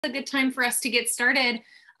a good time for us to get started.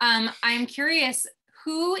 I'm curious,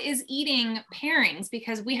 who is eating pairings?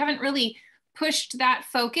 Because we haven't really pushed that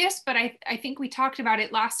focus, but I think we talked about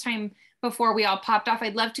it last time before we all popped off.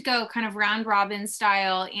 I'd love to go kind of round robin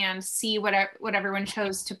style and see what everyone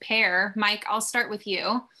chose to pair. Mike, I'll start with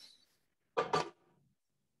you.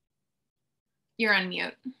 You're on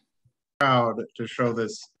mute. Proud to show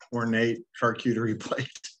this ornate charcuterie plate.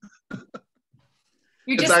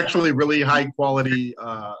 It's actually really high quality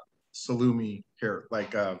salumi here,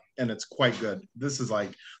 and it's quite good. This is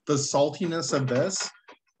like the saltiness of this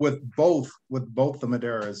with both the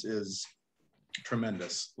Madeiras is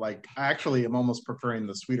tremendous. Like, I actually am almost preferring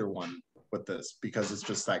the sweeter one with this because it's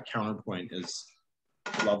just that counterpoint is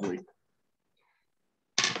lovely.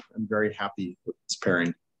 I'm very happy with this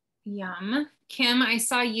pairing. Yum. Kim, I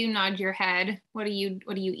saw you nod your head. What are you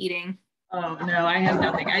eating? Oh no, I have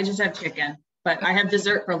nothing. I just have chicken, but I have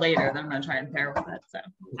dessert for later that I'm gonna try and pair with it. So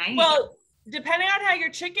nice. Well, depending on how your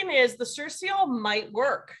chicken is, the surcial might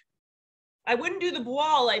work. I wouldn't do the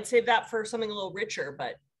boile. I'd save that for something a little richer,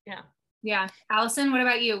 but yeah. Yeah. Allison, what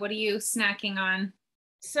about you? What are you snacking on?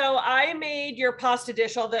 So I made your pasta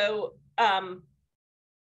dish, although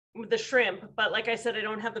with the shrimp, but like I said, I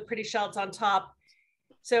don't have the pretty shells on top.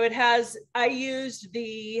 So it has, I used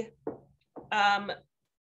the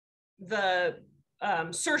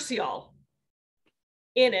surcial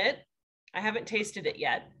in it. I haven't tasted it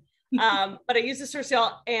yet, but I used the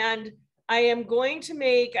surcial, and I am going to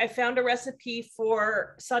make, I found a recipe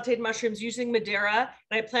for sauteed mushrooms using Madeira,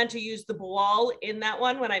 and I plan to use the boal in that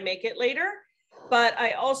one when I make it later. But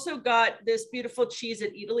I also got this beautiful cheese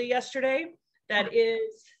at Italy yesterday that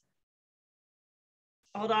is,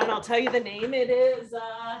 hold on, I'll tell you the name. It is,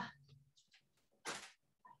 I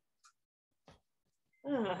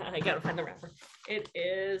gotta find the wrapper. It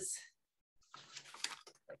is, I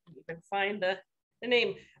can even find the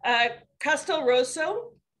name, Castel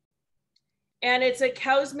Rosso. And it's a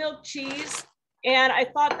cow's milk cheese. And I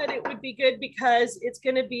thought that it would be good because it's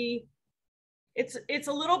gonna be, it's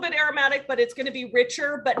a little bit aromatic, but it's gonna be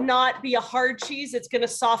richer, but not be a hard cheese. It's gonna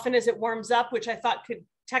soften as it warms up, which I thought could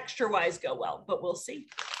texture-wise go well, but we'll see.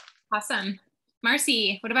 Awesome.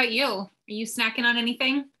 Marcy, what about you? Are you snacking on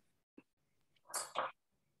anything?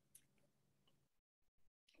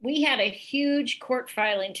 We had a huge court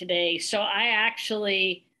filing today, so I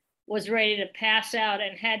actually was ready to pass out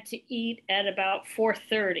and had to eat at about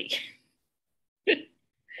 4:30.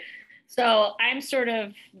 So I'm sort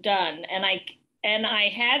of done. And I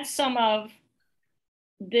had some of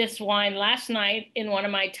this wine last night in one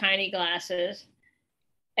of my tiny glasses,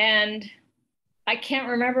 and I can't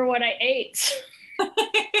remember what I ate.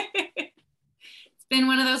 It's been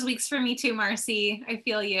one of those weeks for me too, Marcy. I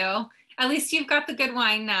feel you. At least you've got the good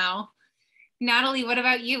wine now. Natalie, what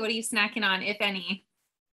about you? What are you snacking on, if any?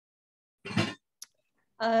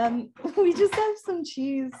 We just have some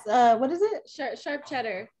cheese. What is it? Sharp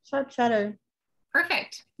cheddar. Sharp cheddar.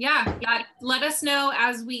 Perfect. Yeah. Let us know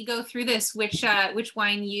as we go through this which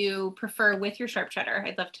wine you prefer with your sharp cheddar.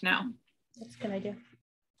 I'd love to know. That's a good idea.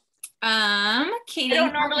 Katie, I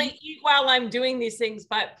don't normally eat while I'm doing these things,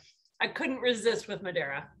 but I couldn't resist with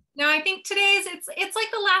Madeira. No, I think today's it's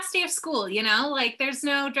like the last day of school, you know, like there's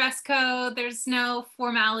no dress code, there's no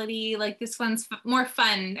formality. Like this one's more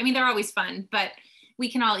fun. I mean, they're always fun, but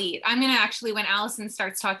we can all eat. I'm gonna actually, when Allison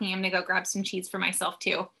starts talking, I'm gonna go grab some cheese for myself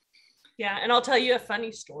too. Yeah, and I'll tell you a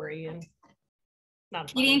funny story. And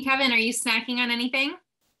not funny. Katie and Kevin, are you snacking on anything?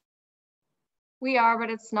 We are, but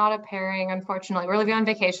it's not a pairing, unfortunately. We're leaving on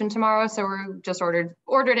vacation tomorrow, so we're just ordered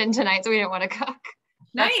in tonight, so we didn't want to cook.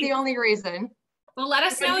 Nice. That's the only reason. Well, let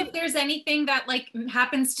us know if there's anything that like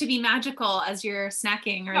happens to be magical as you're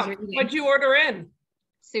snacking or as you're eating. What'd you order in?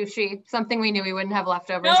 Sushi, something we knew we wouldn't have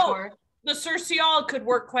leftovers for. The surcial could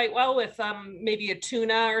work quite well with maybe a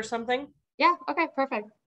tuna or something. Yeah, okay, perfect.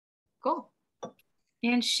 Cool.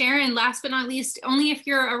 And Sharon, last but not least, only if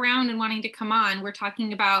you're around and wanting to come on, we're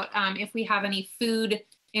talking about if we have any food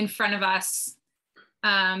in front of us.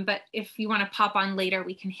 But if you want to pop on later,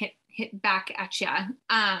 we can hit back at you.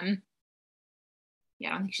 Yeah,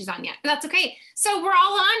 I don't think she's on yet, but that's okay. So we're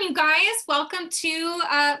all on, you guys. Welcome to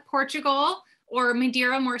Portugal, or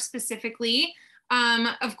Madeira more specifically.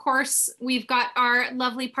 Of course, we've got our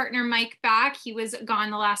lovely partner, Mike, back. He was gone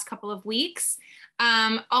the last couple of weeks.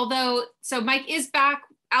 So Mike is back.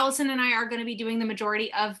 Allison and I are going to be doing the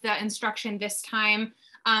majority of the instruction this time.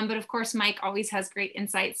 But of course, Mike always has great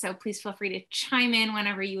insights. So please feel free to chime in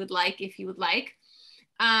whenever you would like, if you would like.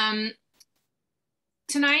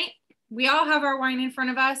 Tonight, we all have our wine in front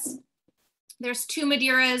of us. There's two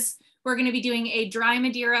Madeiras. We're going to be doing a dry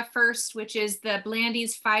Madeira first, which is the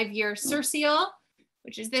Blandy's 5-year Surcial.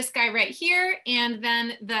 which is this guy right here, and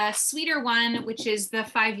then the sweeter one, which is the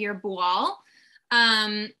 5-year Boal.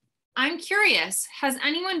 I'm curious, has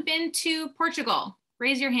anyone been to Portugal?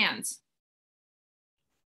 Raise your hands.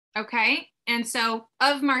 Okay, and so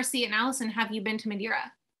of Marcy and Allison, have you been to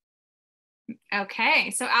Madeira?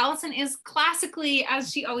 Okay, so Allison is classically,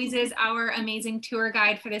 as she always is, our amazing tour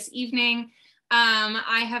guide for this evening.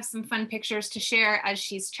 I have some fun pictures to share as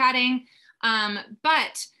she's chatting,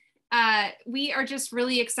 but we are just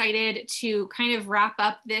really excited to kind of wrap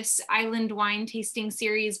up this island wine tasting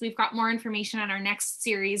series. We've got more information on our next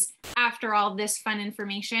series after all this fun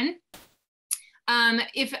information.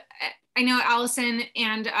 If I know Allison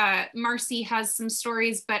and Marcy has some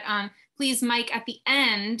stories, but please, Mike, at the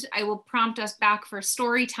end, I will prompt us back for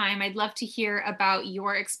story time. I'd love to hear about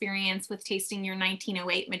your experience with tasting your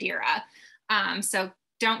 1908 Madeira. So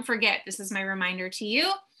don't forget, this is my reminder to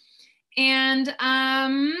you. And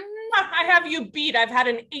I have you beat. I've had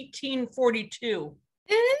an 1842.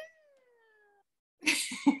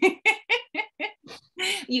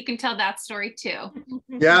 You can tell that story too.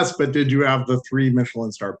 Yes, but did you have the 3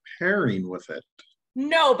 Michelin star pairing with it?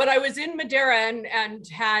 No, but I was in Madeira and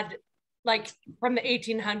had, like, from the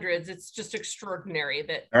 1800s. It's just extraordinary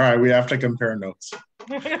that. All right, we have to compare notes.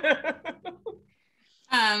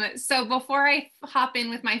 So before I hop in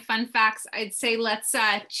with my fun facts, I'd say let's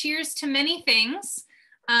cheers to many things.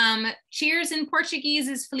 Cheers in Portuguese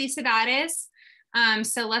is felicidades.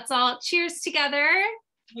 So let's all cheers together.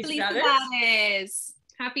 Felicidades.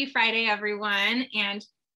 Happy Friday, everyone, and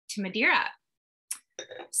to Madeira.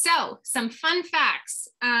 So some fun facts.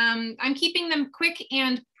 I'm keeping them quick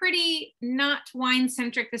and pretty not wine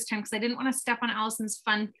centric this time because I didn't want to step on Allison's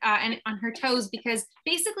fun and on her toes, because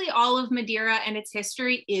basically all of Madeira and its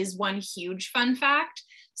history is one huge fun fact.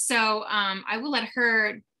 So I will let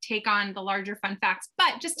her take on the larger fun facts,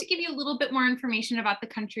 but just to give you a little bit more information about the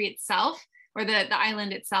country itself, or the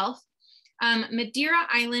island itself. Madeira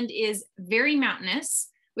Island is very mountainous,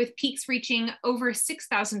 with peaks reaching over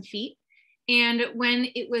 6,000 feet. And when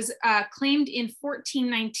it was claimed in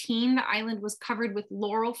 1419, the island was covered with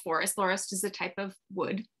laurel forest. Laurel is a type of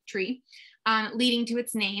wood tree, leading to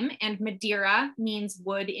its name. And Madeira means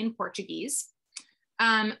wood in Portuguese.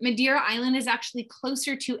 Madeira Island is actually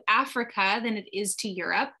closer to Africa than it is to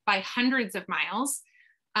Europe by hundreds of miles.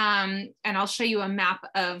 And I'll show you a map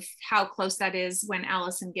of how close that is when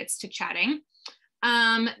Allison gets to chatting.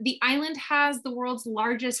 The island has the world's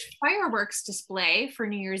largest fireworks display for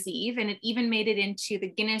New Year's Eve, and it even made it into the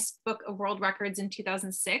Guinness Book of World Records in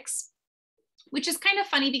 2006, which is kind of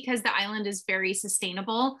funny because the island is very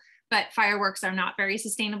sustainable, but fireworks are not very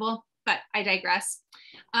sustainable, but I digress.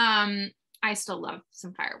 I still love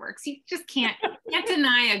some fireworks. You just can't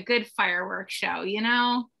deny a good fireworks show, you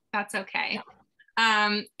know? That's okay.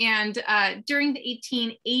 During the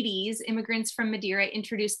 1880s, immigrants from Madeira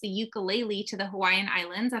introduced the ukulele to the Hawaiian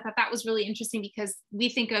Islands. I thought that was really interesting because we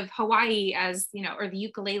think of Hawaii as, you know, or the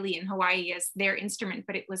ukulele in Hawaii as their instrument,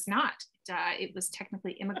 but it was not. It was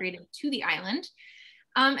technically immigrated to the island.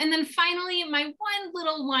 And then finally, my one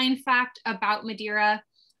little wine fact about Madeira.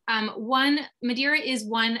 Madeira is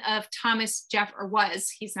one of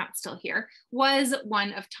he's not still here, was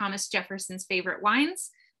one of Thomas Jefferson's favorite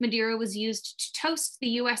wines. Madeira was used to toast the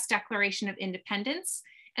US Declaration of Independence,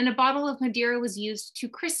 and a bottle of Madeira was used to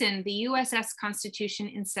christen the USS Constitution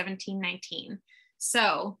in 1719.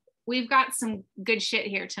 So we've got some good shit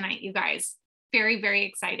here tonight, you guys. Very, very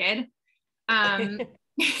excited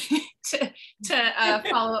to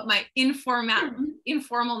follow up my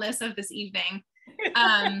informalness of this evening.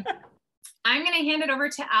 I'm going to hand it over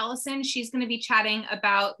to Allison. She's going to be chatting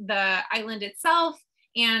about the island itself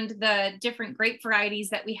and the different grape varieties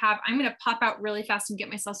that we have. I'm going to pop out really fast and get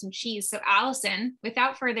myself some cheese. So Allison,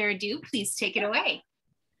 without further ado, please take it away.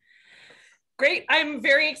 Great. I'm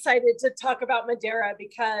very excited to talk about Madeira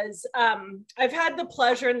because I've had the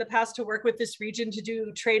pleasure in the past to work with this region to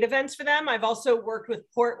do trade events for them. I've also worked with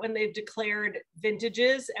port when they've declared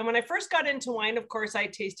vintages. And when I first got into wine, of course, I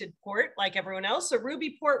tasted port like everyone else. So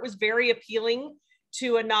Ruby Port was very appealing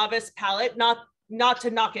to a novice palate, not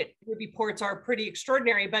to knock it. Ruby ports are pretty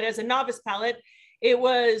extraordinary, but as a novice palate, it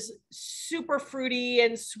was super fruity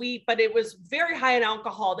and sweet, but it was very high in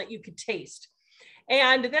alcohol that you could taste.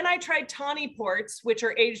 And then I tried tawny ports, which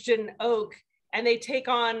are aged in oak, and they take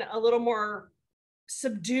on a little more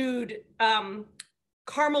subdued,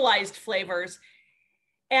 caramelized flavors.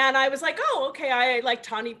 And I was like, oh, okay, I like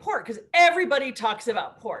tawny port because everybody talks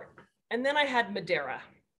about port. And then I had Madeira.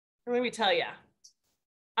 And let me tell you,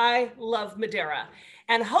 I love Madeira.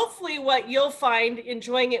 And hopefully what you'll find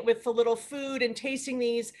enjoying it with a little food and tasting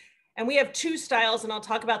these and we have 2 styles, and I'll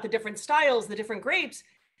talk about the different styles, the different grapes,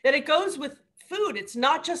 that it goes with food. It's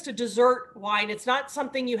not just a dessert wine. It's not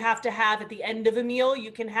something you have to have at the end of a meal.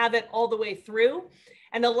 You can have it all the way through.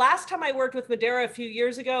 And the last time I worked with Madeira a few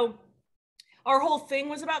years ago, our whole thing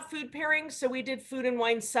was about food pairings. So we did food and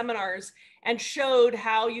wine seminars and showed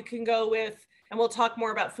how you can go with, and we'll talk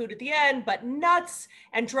more about food at the end, but nuts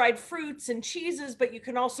and dried fruits and cheeses, but you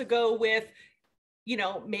can also go with, you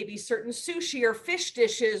know, maybe certain sushi or fish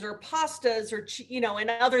dishes or pastas or, you know,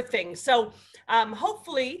 and other things. So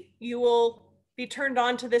hopefully you will be turned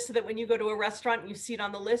on to this so that when you go to a restaurant and you see it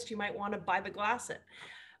on the list, you might want to buy the glass in.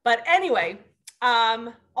 But anyway,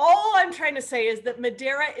 all I'm trying to say is that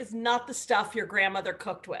Madeira is not the stuff your grandmother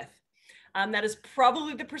cooked with. That is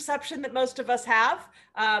probably the perception that most of us have.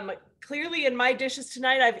 Clearly in my dishes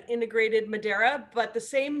tonight, I've integrated Madeira, but the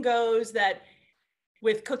same goes that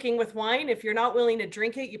with cooking with wine, if you're not willing to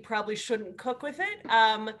drink it, you probably shouldn't cook with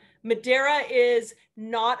it. Madeira is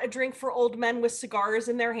not a drink for old men with cigars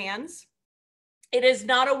in their hands. It is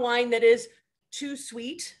not a wine that is too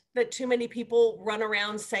sweet, that too many people run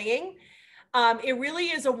around saying. It really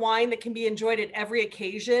is a wine that can be enjoyed at every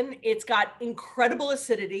occasion. It's got incredible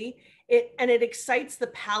acidity, and it excites the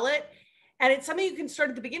palate. And it's something you can start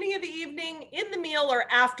at the beginning of the evening, in the meal, or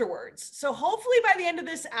afterwards. So hopefully by the end of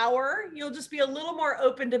this hour, you'll just be a little more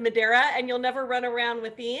open to Madeira, and you'll never run around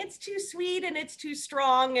with the, it's too sweet and it's too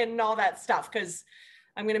strong and all that stuff, because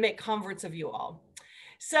I'm going to make converts of you all.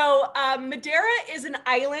 So Madeira is an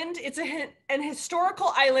island. It's an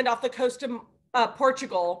historical island off the coast of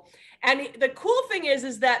Portugal. And the cool thing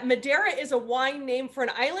is that Madeira is a wine named for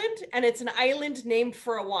an island, and it's an island named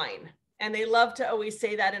for a wine. And they love to always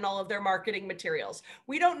say that in all of their marketing materials.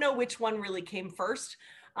 We don't know which one really came first.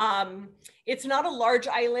 It's not a large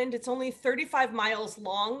island. It's only 35 miles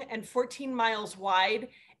long and 14 miles wide.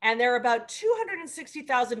 And there are about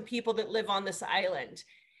 260,000 people that live on this island.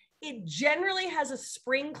 It generally has a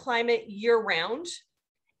spring climate year round,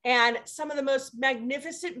 and some of the most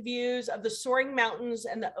magnificent views of the soaring mountains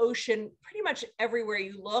and the ocean pretty much everywhere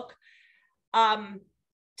you look.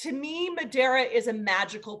 To me, Madeira is a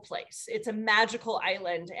magical place. It's a magical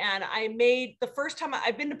island. And the first time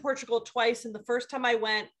I've been to Portugal twice, and the first time I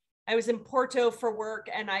went, I was in Porto for work,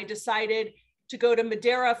 and I decided to go to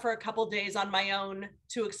Madeira for a couple of days on my own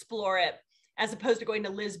to explore it, as opposed to going to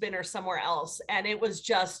Lisbon or somewhere else. And it was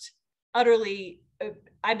just utterly,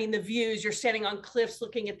 I mean, the views, you're standing on cliffs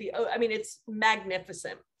looking at it's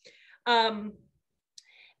magnificent.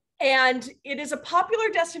 And it is a popular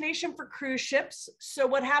destination for cruise ships. So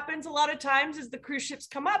what happens a lot of times is the cruise ships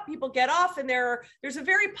come up, people get off, and there's a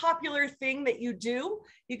very popular thing that you do.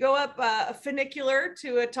 You go up a funicular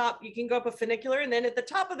to a top, you can go up a funicular, and then at the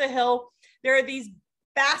top of the hill, there are these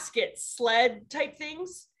baskets, sled type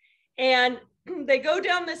things. And they go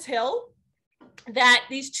down this hill that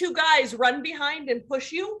these 2 guys run behind and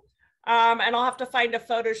push you. And I'll have to find a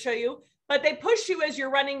photo to show you, but they push you as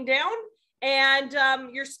you're running down. And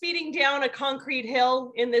you're speeding down a concrete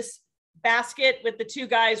hill in this basket with the 2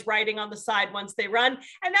 guys riding on the side once they run.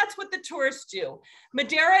 And that's what the tourists do.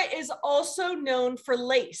 Madeira is also known for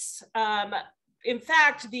lace. In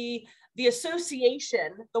fact, the association,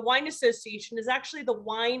 the Wine Association, is actually the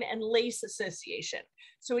Wine and Lace Association.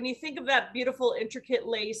 So when you think of that beautiful, intricate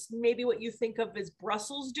lace, maybe what you think of is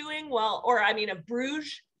Brussels doing, of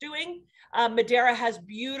Bruges doing. Madeira has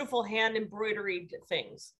beautiful hand embroidery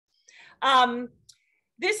things.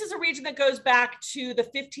 This is a region that goes back to the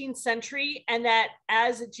 15th century, and that,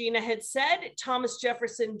 as Gina had said, Thomas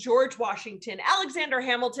Jefferson, George Washington, Alexander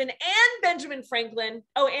Hamilton, and Benjamin Franklin,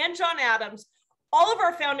 and John Adams, all of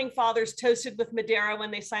our founding fathers toasted with Madeira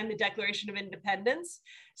when they signed the Declaration of Independence.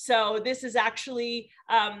 So this is actually,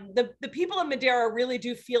 the people in Madeira really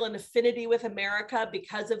do feel an affinity with America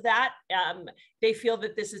because of that. They feel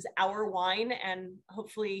that this is our wine, and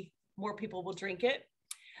hopefully more people will drink it.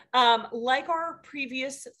 Like our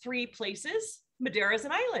previous 3 places, Madeira is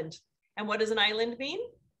an island. And what does an island mean?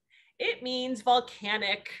 It means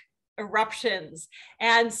volcanic eruptions.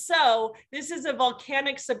 And so this is a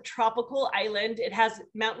volcanic subtropical island. It has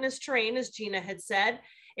mountainous terrain, as Gina had said.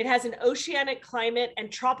 It has an oceanic climate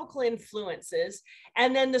and tropical influences.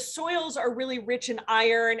 And then the soils are really rich in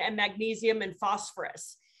iron and magnesium and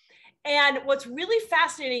phosphorus. And what's really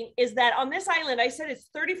fascinating is that on this island, I said it's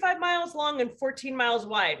 35 miles long and 14 miles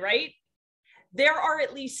wide, right? There are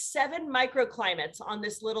at least 7 microclimates on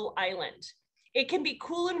this little island. It can be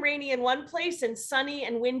cool and rainy in one place and sunny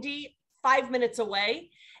and windy 5 minutes away.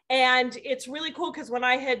 And it's really cool because when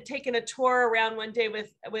I had taken a tour around one day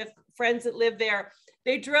with friends that live there,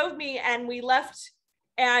 they drove me and we left.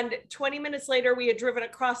 And 20 minutes later, we had driven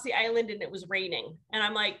across the island and it was raining. And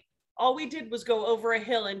I'm like, all we did was go over a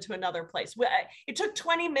hill into another place. It took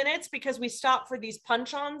 20 minutes because we stopped for these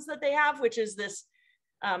punch-ons that they have, which is this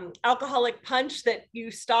alcoholic punch that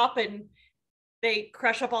you stop and they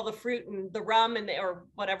crush up all the fruit and the rum and or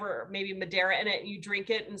whatever, maybe Madeira in it, and you drink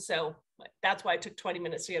it. And so that's why it took 20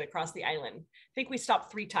 minutes to get across the island. I think we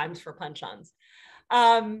stopped 3 times for punch-ons.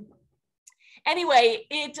 Anyway,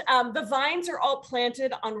 the vines are all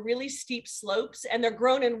planted on really steep slopes and they're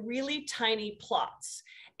grown in really tiny plots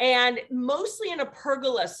and mostly in a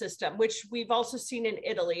pergola system, which we've also seen in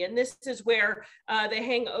Italy. And this is where they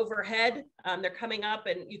hang overhead. They're coming up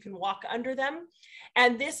and you can walk under them.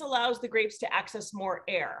 And this allows the grapes to access more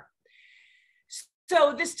air.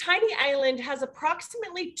 So this tiny island has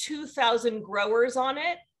approximately 2,000 growers on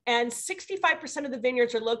it, and 65% of the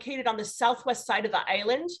vineyards are located on the southwest side of the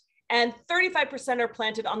island, and 35% are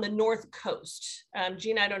planted on the north coast.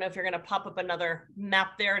 Gina, I don't know if you're going to pop up another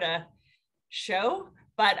map there to show,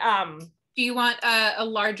 but do you want a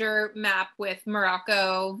larger map with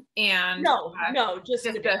Morocco and no, just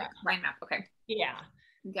the wine map? Okay. Yeah.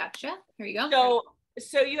 Gotcha. Here you go.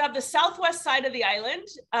 So you have the southwest side of the island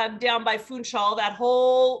down by Funchal, that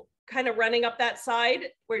whole kind of running up that side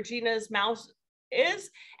where Gina's mouse is,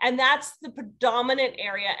 and that's the predominant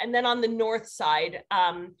area. And then on the north side,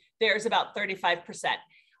 there's about 35%.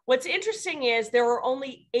 What's interesting is there are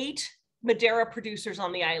only 8 Madeira producers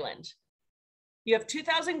on the island. You have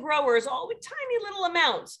 2,000 growers, all with tiny little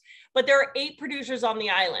amounts, but there are 8 producers on the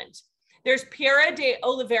island. There's Piera de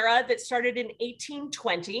Oliveira that started in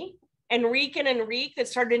 1820, Enrique and Enrique that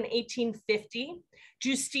started in 1850,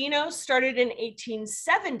 Justino started in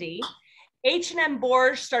 1870, H&M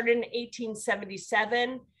Borges started in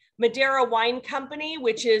 1877, Madeira Wine Company,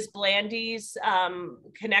 which is Blandy's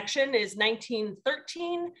connection, is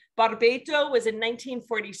 1913, Barbeto was in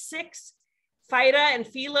 1946, Feira and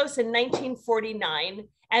Filos in 1949,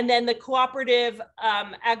 and then the cooperative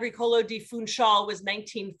Agricolo di Funchal was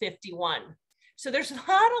 1951. So there's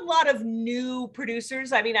not a lot of new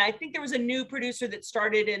producers. I mean, I think there was a new producer that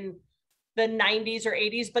started in the 90s or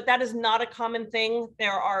 80s, but that is not a common thing.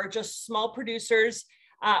 There are just small producers,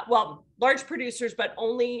 well, large producers, but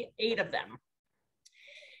only 8 of them.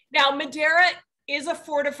 Now, Madeira is a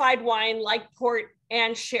fortified wine like port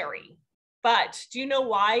and sherry, but do you know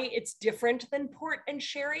why it's different than port and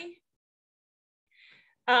sherry?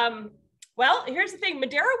 Well, here's the thing.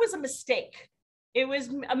 Madeira was a mistake. It was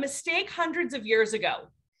a mistake hundreds of years ago.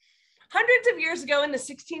 Hundreds of years ago in the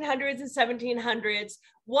 1600s and 1700s,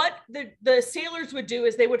 what the sailors would do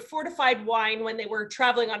is they would fortify wine when they were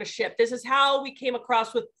traveling on a ship. This is how we came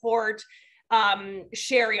across with port,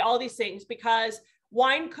 sherry, all these things, because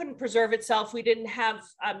wine couldn't preserve itself. We didn't have,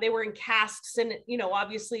 they were in casks and, you know,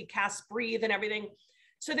 obviously casks breathe and everything.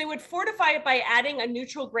 So they would fortify it by adding a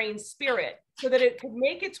neutral grain spirit so that it could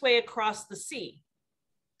make its way across the sea.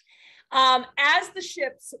 As the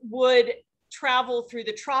ships would travel through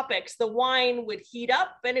the tropics, the wine would heat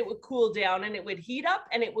up and it would cool down, and it would heat up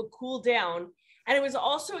and it would cool down. And it was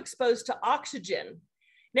also exposed to oxygen.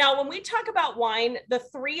 Now, when we talk about wine, the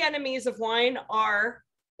 3 enemies of wine are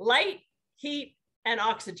light, heat, and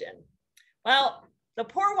oxygen. Well, the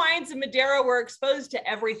poor wines in Madeira were exposed to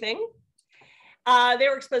everything. They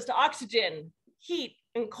were exposed to oxygen, heat,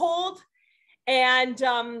 and cold. And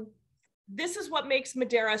this is what makes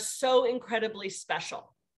Madeira so incredibly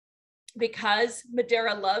special, because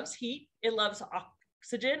Madeira loves heat, it loves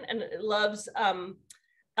oxygen, and it loves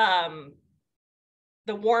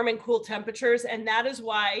the warm and cool temperatures. And that is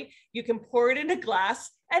why you can pour it in a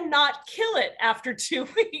glass and not kill it after 2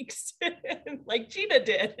 weeks, like Gina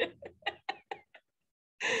did.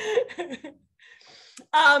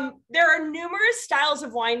 There are numerous styles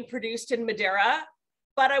of wine produced in Madeira,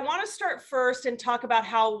 but I want to start first and talk about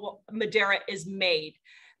how Madeira is made,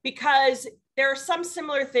 because there are some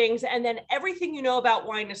similar things, and then everything you know about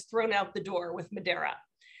wine is thrown out the door with Madeira.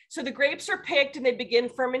 So the grapes are picked and they begin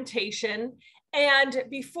fermentation. And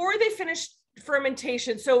before they finish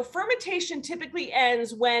fermentation, so fermentation typically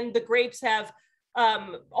ends when the grapes have,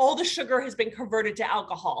 all the sugar has been converted to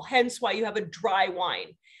alcohol, hence why you have a dry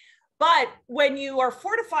wine. But when you are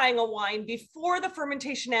fortifying a wine, before the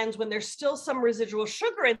fermentation ends, when there's still some residual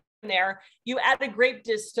sugar in there, you add a grape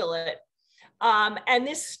distillate. And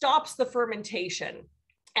this stops the fermentation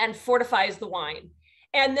and fortifies the wine.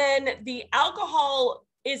 And then the alcohol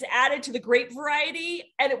is added to the grape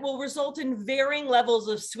variety, and it will result in varying levels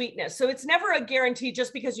of sweetness. So it's never a guarantee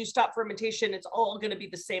just because you stop fermentation, it's all going to be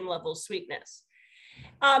the same level of sweetness.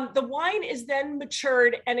 The wine is then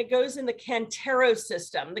matured and it goes in the Cantero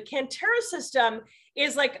system. The Cantero system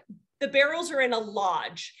is like the barrels are in a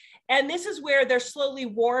lodge, And this is where they're slowly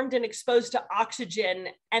warmed and exposed to oxygen,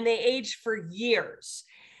 and they age for years.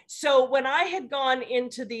 So when I had gone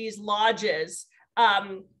into these lodges,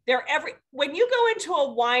 when you go into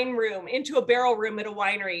a wine room, into a barrel room at a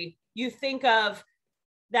winery, you think of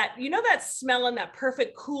that, you know, that smell and that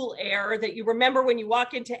perfect cool air that you remember when you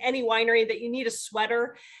walk into any winery that you need a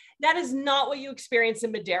sweater. That is not what you experience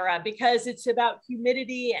in Madeira, because it's about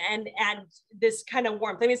humidity and this kind of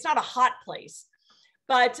warmth. I mean, it's not a hot place.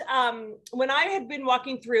 But when I had been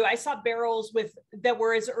walking through, I saw barrels that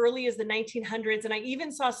were as early as the 1900s, and I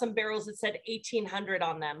even saw some barrels that said 1800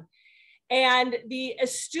 on them. And the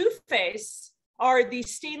estufes are the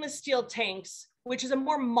stainless steel tanks, which is a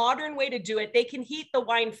more modern way to do it. They can heat the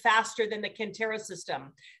wine faster than the Cantera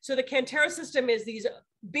system. So the Cantera system is these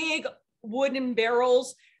big wooden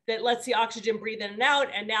barrels that lets the oxygen breathe in and out.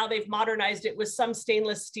 And now they've modernized it with some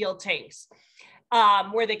stainless steel tanks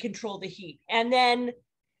where they control the heat. And then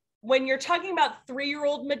when you're talking about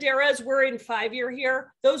 3-year-old Madeiras, we're in 5-year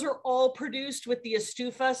here. Those are all produced with the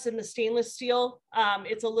estufas and the stainless steel.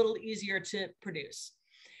 It's a little easier to produce.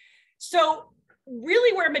 So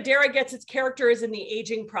really where Madeira gets its character is in the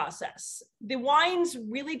aging process. The wines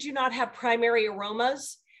really do not have primary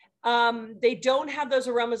aromas. They don't have those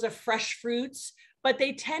aromas of fresh fruits, but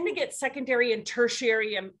they tend to get secondary and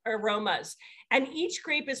tertiary aromas. And each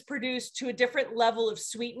grape is produced to a different level of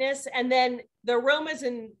sweetness, and then the aromas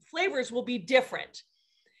and flavors will be different.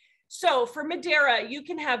 So for Madeira, you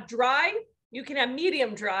can have dry, you can have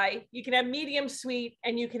medium dry, you can have medium sweet,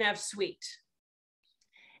 and you can have sweet.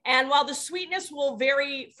 And while the sweetness will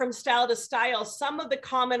vary from style to style, some of the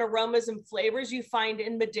common aromas and flavors you find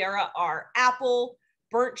in Madeira are apple,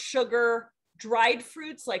 burnt sugar, dried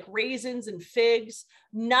fruits like raisins and figs,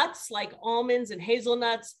 nuts like almonds and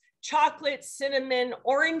hazelnuts, chocolate, cinnamon,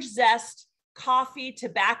 orange zest, coffee,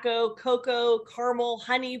 tobacco, cocoa, caramel,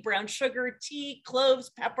 honey, brown sugar, tea,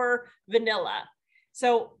 cloves, pepper, vanilla.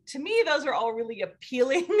 So to me, those are all really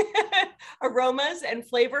appealing aromas and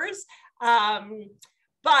flavors.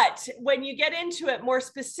 But when you get into it more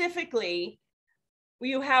specifically,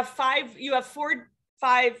 you have 6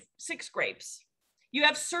 grapes. You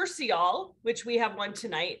have Cercial, which we have one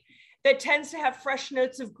tonight, that tends to have fresh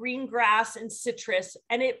notes of green grass and citrus,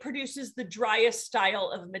 and it produces the driest style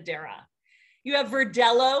of Madeira. You have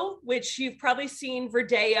Verdelho, which you've probably seen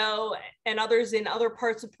Verdejo and others in other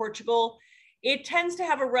parts of Portugal. It tends to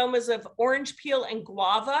have aromas of orange peel and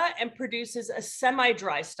guava and produces a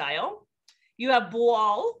semi-dry style. You have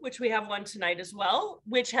Boal, which we have one tonight as well,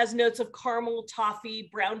 which has notes of caramel, toffee,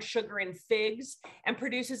 brown sugar, and figs, and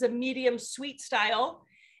produces a medium sweet style.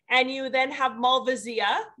 And you then have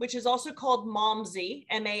Malvasia, which is also called Malmsey,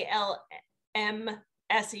 M-A-L-M-S-E-Y.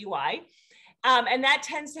 And that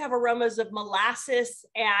tends to have aromas of molasses,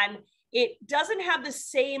 and it doesn't have the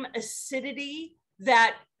same acidity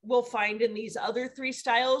that we'll find in these other 3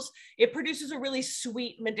 styles. It produces a really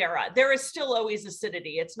sweet Madeira. There is still always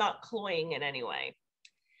acidity. It's not cloying in any way.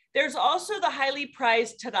 There's also the highly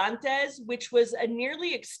prized Tarantes, which was a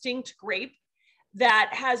nearly extinct grape that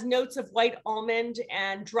has notes of white almond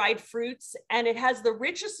and dried fruits. And it has the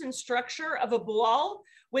richness and structure of a Boal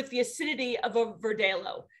with the acidity of a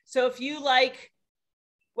Verdelho. So if you like,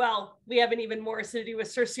 well, we have an even more acidity with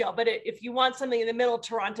Cercial, but if you want something in the middle,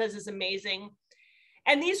 Tarantes is amazing.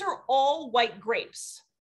 And these are all white grapes.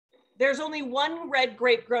 There's only one red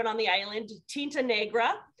grape grown on the island, Tinta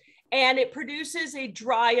Negra, and it produces a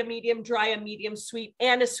dry, a medium sweet,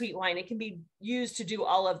 and a sweet wine. It can be used to do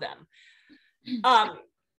all of them.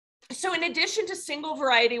 So in addition to single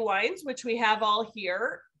variety wines, which we have all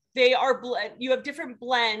here, you have different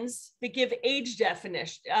blends that give age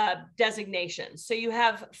designations. So you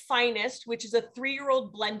have Finest, which is a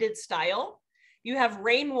 3-year-old blended style. You have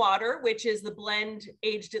Rainwater, which is the blend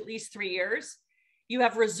aged at least 3 years. You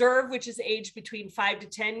have Reserve, which is aged between 5 to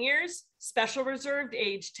 10 years, Special Reserve,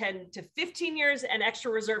 aged 10 to 15 years, and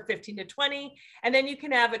Extra Reserve, 15 to 20. And then you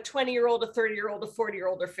can have a 20-year-old, a 30-year-old, a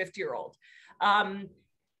 40-year-old, or 50-year-old.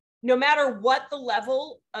 No matter what the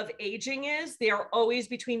level of aging is, they are always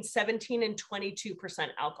between 17 and 22%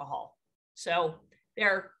 alcohol. So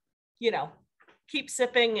they're, keep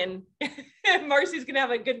sipping, and Marcy's gonna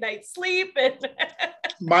have a good night's sleep. And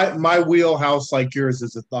my wheelhouse, like yours,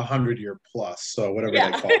 is at the 100-year plus, so whatever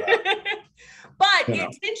they call that. But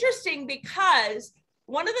it's interesting because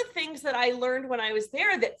one of the things that I learned when I was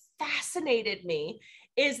there that fascinated me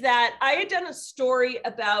is that I had done a story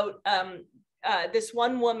about this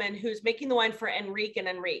one woman who's making the wine for Enrique and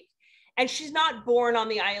Enrique. And she's not born on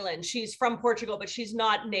the island. She's from Portugal, but she's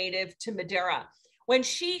not native to Madeira. When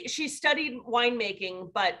she studied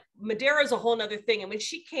winemaking, but Madeira is a whole nother thing. And when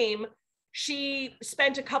she came, she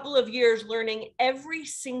spent a couple of years learning every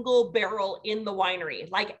single barrel in the winery,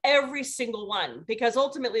 like every single one, because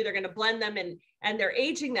ultimately they're going to blend them and they're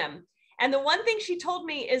aging them. And the one thing she told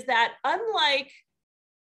me is that unlike,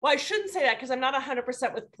 well, I shouldn't say that because I'm not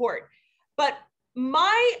 100% with port, but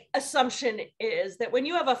my assumption is that when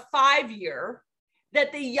you have a 5-year,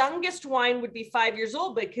 that the youngest wine would be 5 years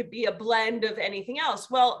old, but it could be a blend of anything else.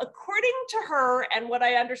 Well, according to her and what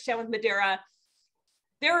I understand with Madeira,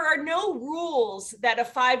 there are no rules that a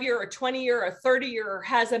 5-year or 20-year or 30-year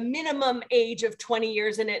has a minimum age of 20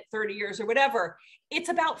 years in it, 30 years or whatever. It's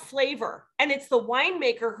about flavor. And it's the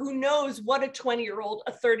winemaker who knows what a 20-year-old,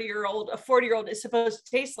 a 30-year-old, a 40-year-old is supposed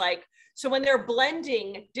to taste like. So when they're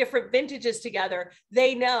blending different vintages together,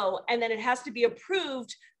 they know, and then it has to be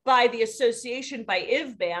approved by the association, by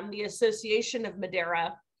IVBAM, the Association of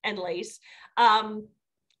Madeira and Lace,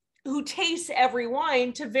 who tastes every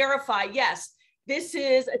wine to verify, yes, this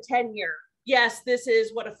is a 10-year. Yes, this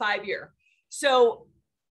is what a 5-year. So,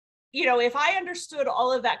 you know, if I understood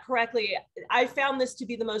all of that correctly, I found this to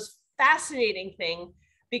be the most fascinating thing,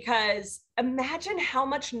 because imagine how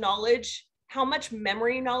much knowledge, how much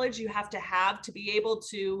memory knowledge you have to be able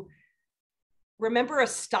to remember a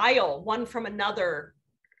style, one from another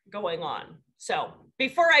going on. So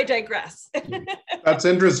before I digress. That's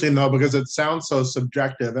interesting though, because it sounds so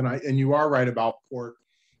subjective, and you are right about port,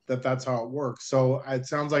 that's how it works. So it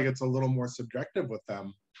sounds like it's a little more subjective with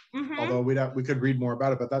them. Mm-hmm. Although we could read more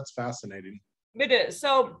about it, but that's fascinating. It is.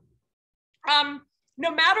 So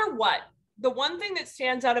no matter what, the one thing that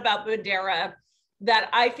stands out about Madeira that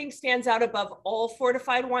I think stands out above all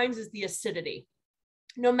fortified wines is the acidity.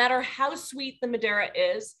 No matter how sweet the Madeira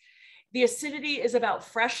is, the acidity is about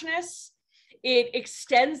freshness. It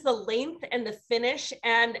extends the length and the finish.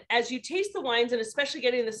 And as you taste the wines, and especially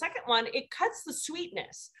getting the second one, it cuts the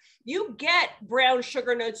sweetness. You get brown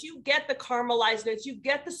sugar notes, you get the caramelized notes, you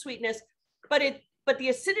get the sweetness, but the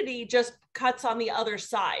acidity just cuts on the other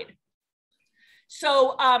side.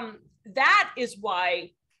 So that is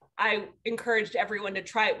why I encouraged everyone to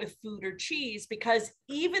try it with food or cheese, because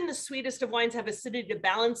even the sweetest of wines have acidity to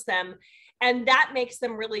balance them. And that makes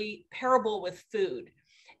them really pairable with food.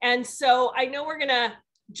 And so I know we're gonna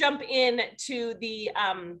jump in to the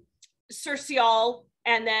Cercial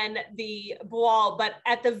and then the Boal, but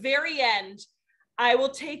at the very end, I will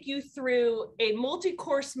take you through a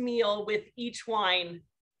multi-course meal with each wine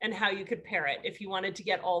and how you could pair it if you wanted to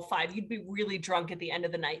get all 5. You'd be really drunk at the end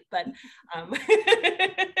of the night, but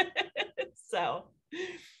so.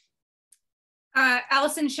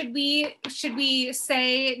 Allison, should we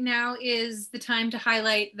say now is the time to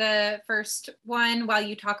highlight the first one while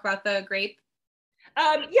you talk about the grape?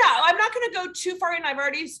 Yeah, I'm not going to go too far in. I've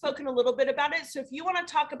already spoken a little bit about it. So if you want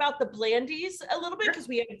to talk about the blandies a little bit, because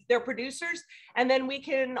they're producers, and then we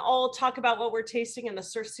can all talk about what we're tasting in the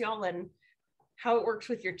Cercial and how it works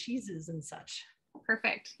with your cheeses and such.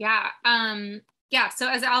 Perfect. Yeah. Yeah. So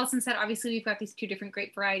as Allison said, obviously we've got these 2 different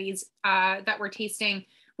grape varieties that we're tasting,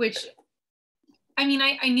 which, I mean,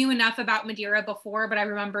 I knew enough about Madeira before, but I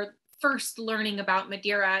remember first learning about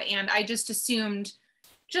Madeira, and I just assumed,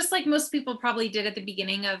 just like most people probably did at the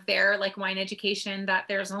beginning of their like wine education, that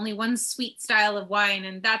there's only one sweet style of wine.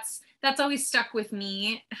 And that's always stuck with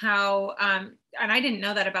me, how, and I didn't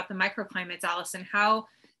know that about the microclimates, Allison, how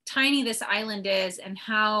tiny this island is and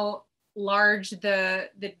how large the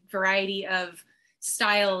variety of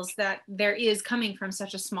styles that there is coming from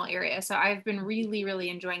such a small area. So I've been really, really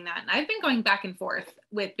enjoying that. And I've been going back and forth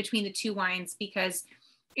between the 2 wines, because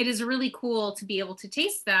it is really cool to be able to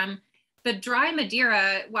taste them. The dry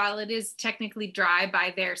Madeira, while it is technically dry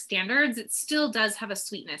by their standards, it still does have a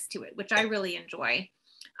sweetness to it, which I really enjoy.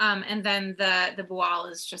 And then the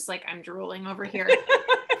Boal is just like, I'm drooling over here.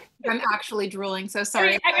 I'm actually drooling, so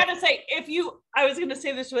sorry. I gotta say, I was gonna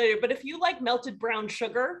say this later, but if you like melted brown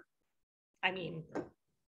sugar, I mean,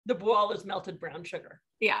 the Boal is melted brown sugar.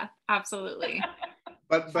 Yeah, absolutely.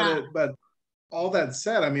 But all that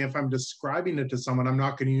said, I mean, if I'm describing it to someone, I'm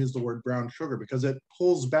not going to use the word brown sugar, because it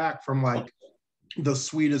pulls back from like the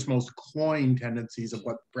sweetest, most cloying tendencies of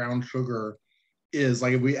what brown sugar is.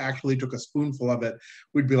 Like if we actually took a spoonful of it,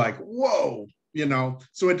 we'd be like, whoa, you know?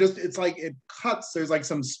 So it's like, it cuts, there's like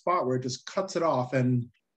some spot where it just cuts it off. And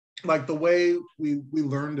like the way we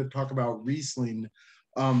learned to talk about Riesling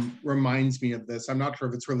reminds me of this. I'm not sure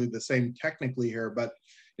if it's really the same technically here, but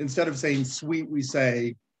instead of saying sweet, we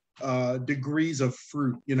say degrees of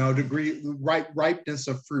fruit, you know, ripeness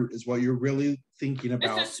of fruit is what you're really thinking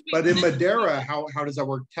about. But in Madeira, how does that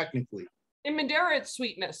work technically? In Madeira, it's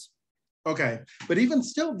sweetness. Okay, but even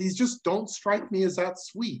still, these just don't strike me as that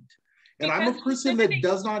sweet. And I'm a person that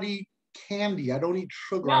does not eat candy. I don't eat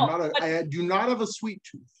sugar. No, I do not have a sweet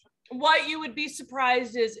tooth. What you would be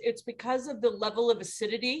surprised is it's because of the level of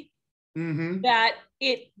acidity that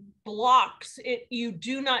it blocks it. You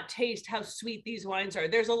do not taste how sweet these wines are.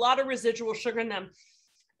 There's a lot of residual sugar in them.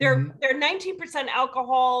 They're 19%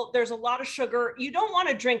 alcohol. There's a lot of sugar. You don't want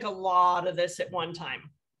to drink a lot of this at one time.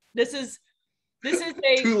 This is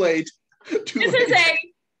a too late.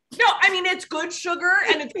 No, I mean, it's good sugar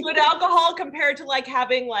and it's good alcohol compared to like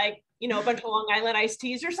having like, you know, a bunch of Long Island iced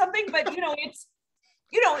teas or something, but you know,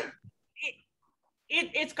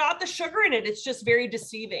 it's got the sugar in it. It's just very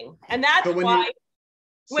deceiving. And that's why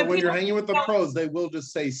when you're hanging with the pros, they will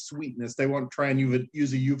just say sweetness. They won't try and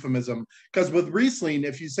use a euphemism. Because with Riesling,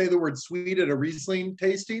 if you say the word sweet at a Riesling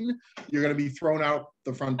tasting, you're going to be thrown out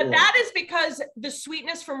the front door. But that is because the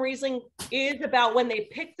sweetness from Riesling is about when they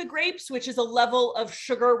pick the grapes, which is a level of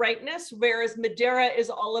sugar ripeness, whereas Madeira is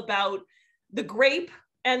all about the grape.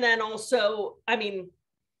 And then also, I mean,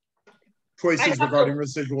 choices regarding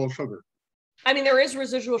residual sugar. I mean, there is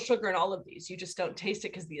residual sugar in all of these. You just don't taste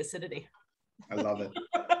it because of the acidity. I love it.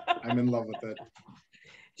 I'm in love with it.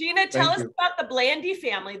 Gina, tell us about the Blandy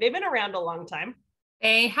family. They've been around a long time.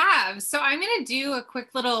 They have. So I'm going to do a quick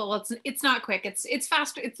little, well, it's not quick. It's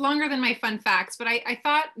faster. It's longer than my fun facts, but I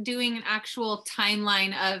thought doing an actual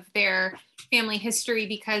timeline of their family history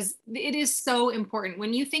because it is so important.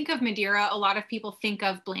 When you think of Madeira, a lot of people think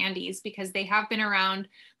of Blandys because they have been around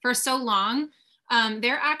for so long.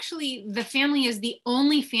 They're actually, the family is the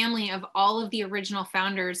only family of all of the original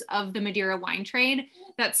founders of the Madeira wine trade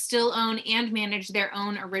that still own and manage their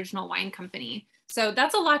own original wine company. So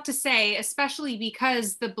that's a lot to say, especially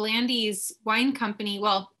because the Blandy's wine company,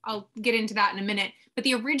 well, I'll get into that in a minute, but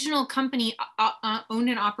the original company owned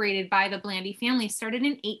and operated by the Blandy family started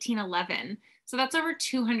in 1811. So that's over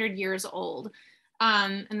 200 years old.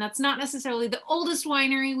 And that's not necessarily the oldest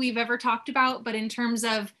winery we've ever talked about, but in terms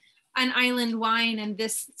of an island wine and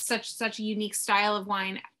this such a unique style of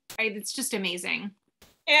wine, it's just amazing.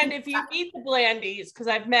 And if you meet the Blandys, because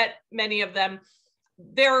I've met many of them,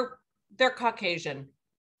 they're Caucasian.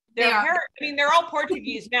 I mean, they're all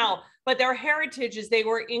Portuguese now, but their heritage is they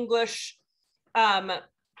were English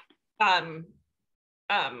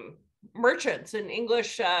merchants and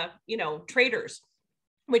English traders,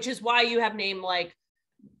 which is why you have name like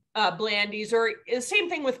Blandys, or the same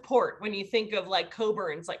thing with port. When you think of like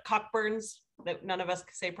Coburns, like Cockburns, that none of us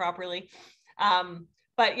can say properly.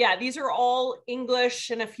 But yeah, these are all English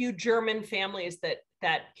and a few German families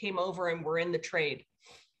that came over and were in the trade.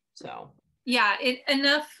 So yeah,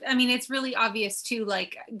 I mean, it's really obvious too,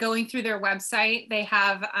 like going through their website, they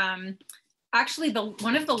have actually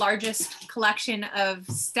one of the largest collection of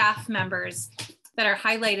staff members that are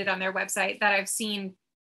highlighted on their website that I've seen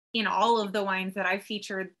in all of the wines that I've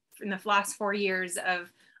featured in the last 4 years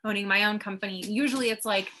of owning my own company. Usually it's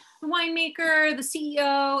like the winemaker, the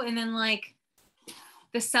CEO, and then like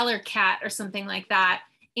the cellar cat or something like that.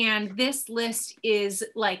 And this list is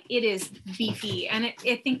like, it is beefy. And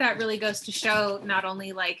I think that really goes to show not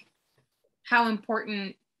only like how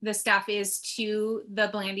important the staff is to the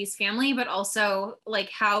Blandy's family, but also like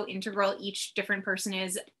how integral each different person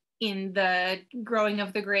is in the growing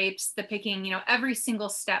of the grapes, the picking, every single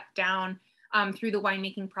step down through the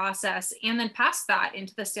winemaking process, and then past that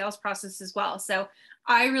into the sales process as well. So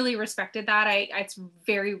I really respected that. It's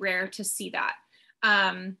very rare to see that.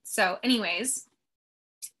 So anyways,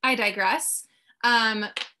 I digress.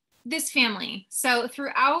 This family. So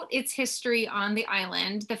throughout its history on the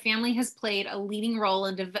island, the family has played a leading role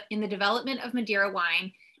in the development of Madeira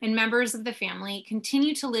wine, and members of the family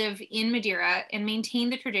continue to live in Madeira and maintain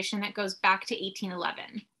the tradition that goes back to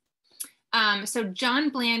 1811. So John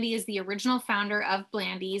Blandy is the original founder of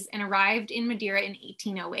Blandy's and arrived in Madeira in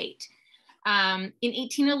 1808. In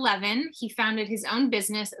 1811, he founded his own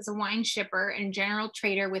business as a wine shipper and general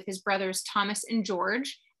trader with his brothers Thomas and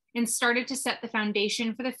George, and started to set the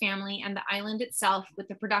foundation for the family and the island itself with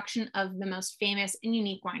the production of the most famous and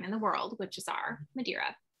unique wine in the world, which is our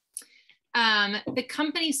Madeira. The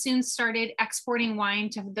company soon started exporting wine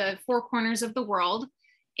to the four corners of the world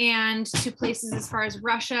and to places as far as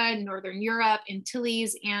Russia, Northern Europe,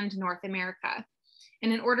 Antilles, and North America.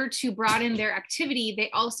 And in order to broaden their activity, they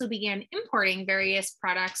also began importing various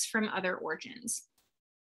products from other origins.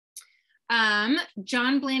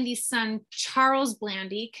 John Blandy's son, Charles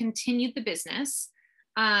Blandy, continued the business,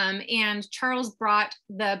 and Charles brought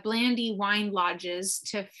the Blandy wine lodges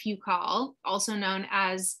to Fucal, also known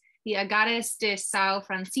as the Agares de São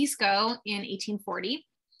Francisco, in 1840.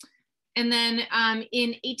 And then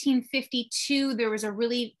in 1852, there was a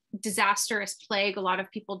really disastrous plague. A lot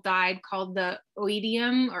of people died, called the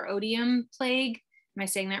Oidium plague. I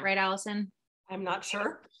saying that right, Allison? I'm not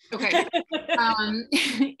sure. Okay.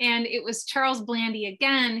 And it was Charles Blandy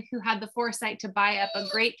again, who had the foresight to buy up a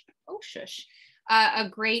great,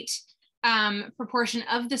 proportion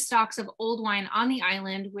of the stocks of old wine on the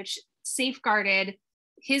island, which safeguarded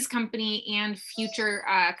his company and future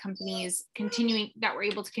companies that were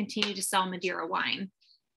able to continue to sell Madeira wine.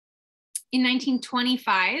 In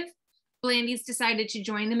 1925, Blandy's decided to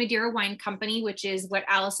join the Madeira Wine Company, which is what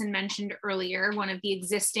Allison mentioned earlier, one of the 8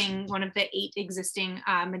 existing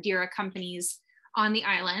Madeira companies on the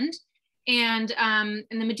island. And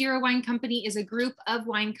the Madeira Wine Company is a group of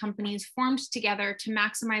wine companies formed together to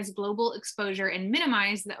maximize global exposure and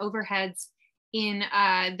minimize the overheads in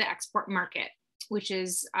the export market, which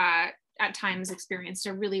is at times experienced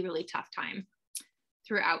a really, really tough time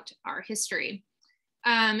throughout our history.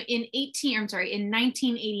 In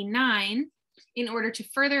 1989, in order to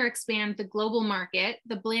further expand the global market,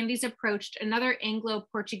 the Blandys approached another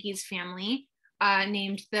Anglo-Portuguese family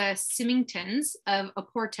named the Symingtons of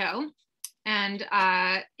Oporto, and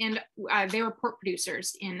they were pork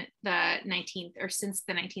producers in the since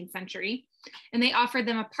the 19th century, and they offered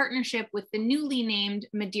them a partnership with the newly named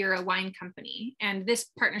Madeira Wine Company, and this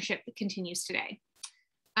partnership continues today.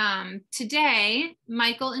 Today,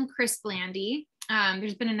 Michael and Chris Blandy,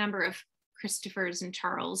 there's been a number of Christophers and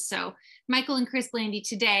Charles, so Michael and Chris Blandy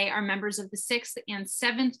today are members of the 6th and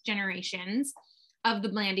 7th generations of the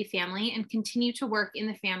Blandy family and continue to work in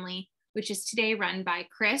the family, which is today run by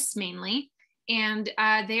Chris mainly, and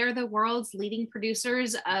they are the world's leading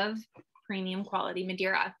producers of premium quality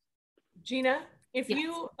Madeira. Gina, if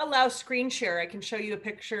you allow screen share, I can show you the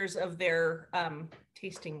pictures of their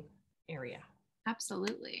tasting area.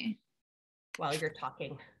 Absolutely. While you're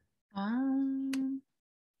talking.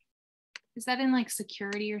 Is that in like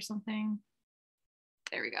security or something?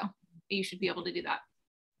 There we go. You should be able to do that.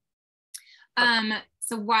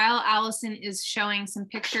 So while Allison is showing some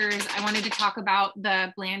pictures, I wanted to talk about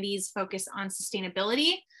the Blandy's focus on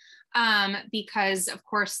sustainability, because of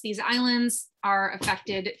course these islands are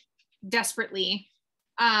affected desperately.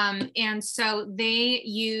 And so they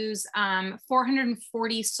use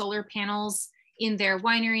 440 solar panels in their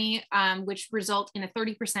winery, which result in a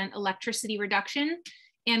 30% electricity reduction.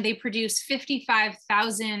 And they produce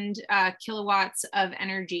 55,000 kilowatts of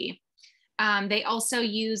energy. They also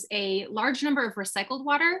use a large number of recycled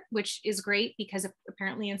water, which is great because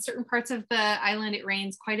apparently in certain parts of the island, it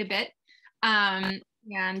rains quite a bit. And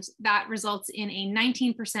that results in a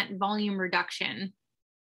 19% volume reduction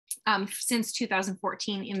since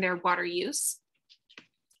 2014 in their water use.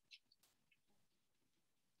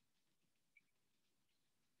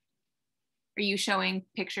 Are you showing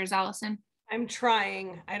pictures, Allison? I'm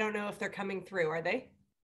trying. I don't know if they're coming through. Are they?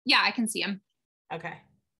 Yeah, I can see them. Okay.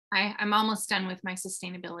 I'm almost done with my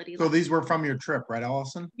sustainability. So these were from your trip, right,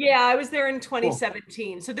 Allison? Yeah, I was there in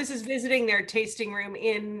 2017. Cool. So this is visiting their tasting room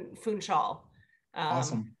in Funchal.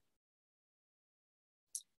 Awesome.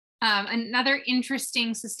 Another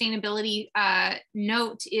interesting sustainability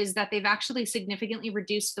note is that they've actually significantly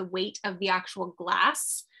reduced the weight of the actual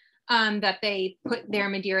glass that they put their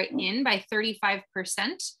Madeira in by 35%,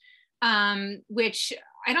 which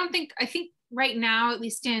I think right now, at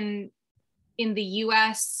least in the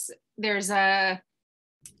US, there's an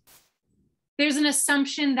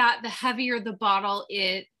assumption that the heavier the bottle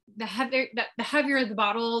is, the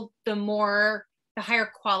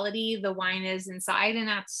higher quality the wine is inside, and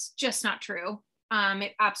that's just not true.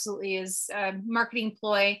 It absolutely is a marketing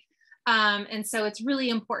ploy. And so it's really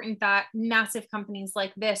important that massive companies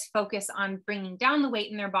like this focus on bringing down the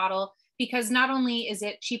weight in their bottle, because not only is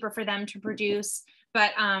it cheaper for them to produce,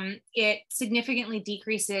 but it significantly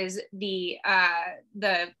decreases the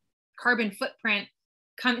carbon footprint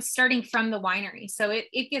starting from the winery. So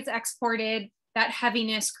it gets exported. That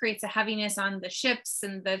heaviness creates a heaviness on the ships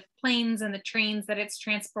and the planes and the trains that it's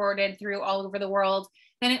transported through all over the world.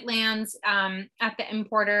 Then it lands at the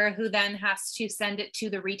importer, who then has to send it to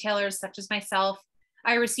the retailers, such as myself.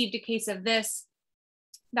 I received a case of this.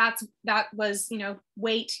 That was,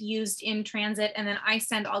 weight used in transit. And then I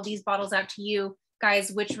send all these bottles out to you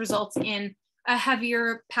guys, which results in a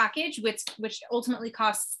heavier package, which ultimately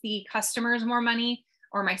costs the customers more money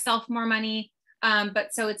or myself more money.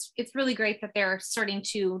 But so it's really great that they're starting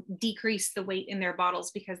to decrease the weight in their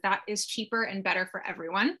bottles, because that is cheaper and better for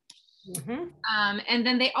everyone. Mm-hmm. And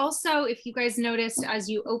then they also, if you guys noticed, as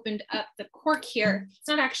you opened up the cork here, it's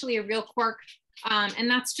not actually a real cork, and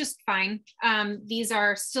that's just fine. These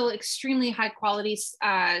are still extremely high quality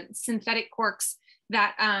synthetic corks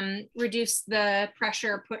that reduce the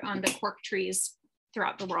pressure put on the cork trees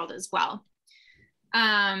throughout the world as well.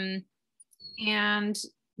 And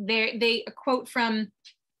a quote from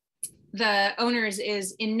the owners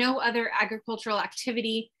is, "In no other agricultural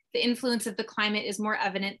activity, the influence of the climate is more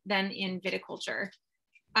evident than in viticulture.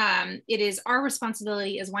 It is our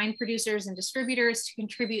responsibility as wine producers and distributors to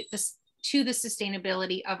contribute to the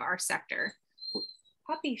sustainability of our sector."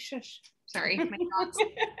 Poppy, shush. Sorry, my dog's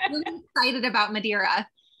really excited about Madeira.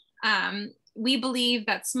 "We believe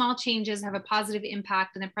that small changes have a positive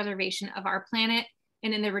impact in the preservation of our planet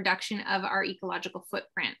and in the reduction of our ecological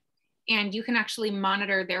footprint." And you can actually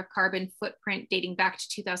monitor their carbon footprint dating back to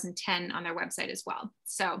 2010 on their website as well.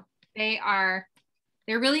 So they're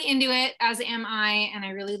really into it, as am I, and I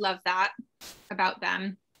really love that about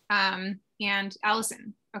them. And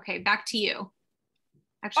Allison, okay, back to you.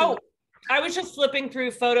 Actually, I was just flipping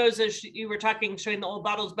through photos as you were talking, showing the old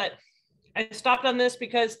bottles, but I stopped on this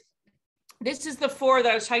because this is the 4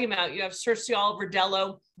 that I was talking about. You have Sicily,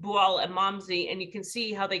 Verdelho, Bual, and Malmsey, and you can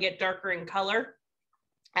see how they get darker in color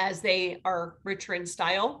as they are richer in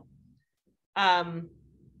style. And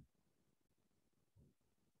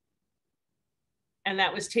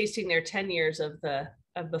that was tasting their 10 years of the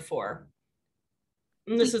 4.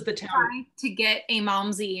 And this is the town. Tried to get a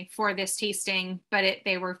Malmsey for this tasting, but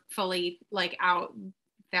they were fully like out.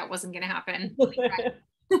 That wasn't going to happen.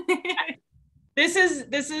 This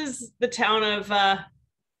is the town of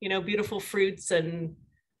beautiful fruits and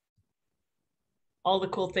all the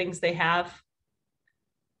cool things they have.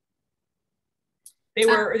 They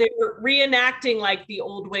were reenacting like the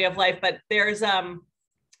old way of life, but there's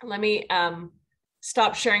let me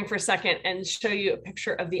stop sharing for a second and show you a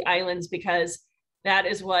picture of the islands, because that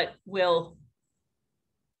is what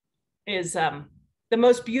is the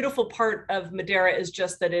most beautiful part of Madeira, is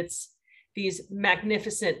just that it's these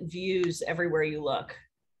magnificent views everywhere you look.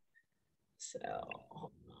 So,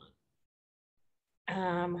 hold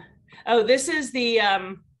on. This is the,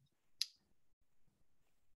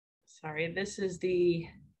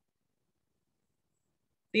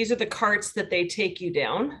 these are the carts that they take you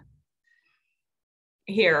down.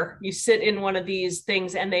 Here, you sit in one of these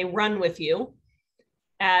things and they run with you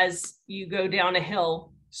as you go down a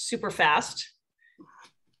hill super fast.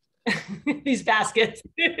 These baskets,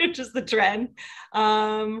 just the trend.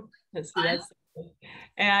 Let's see,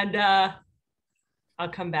 and I'll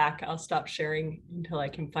come back. I'll stop sharing until I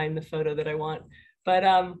can find the photo that I want.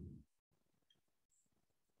 But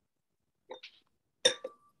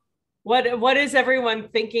what is everyone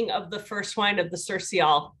thinking of the first wine of the Sicily?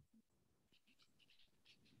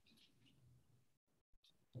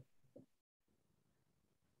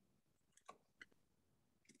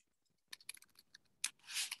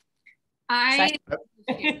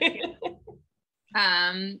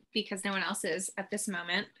 Because no one else is at this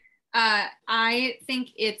moment. I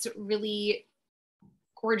think it's really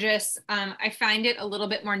gorgeous. I find it a little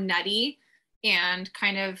bit more nutty and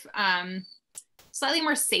kind of slightly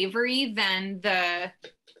more savory than the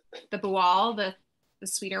Bual, the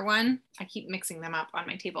sweeter one. I keep mixing them up on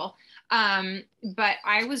my table. But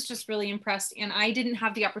I was just really impressed, and I didn't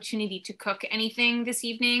have the opportunity to cook anything this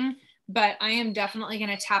evening, but I am definitely going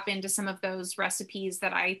to tap into some of those recipes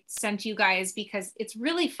that I sent you guys, because it's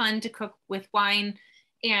really fun to cook with wine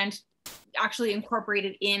and actually incorporate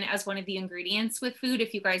it in as one of the ingredients with food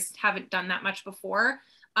if you guys haven't done that much before.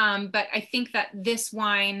 But I think that this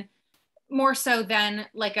wine, more so than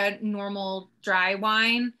like a normal dry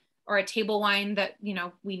wine or a table wine that, you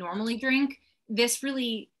know, we normally drink, this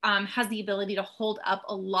really has the ability to hold up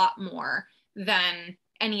a lot more than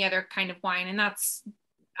any other kind of wine. And that's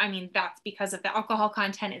because of the alcohol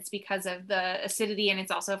content, it's because of the acidity, and it's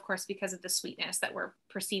also, of course, because of the sweetness that we're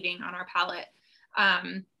perceiving on our palate.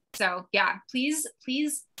 So yeah, please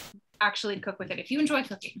actually cook with it if you enjoy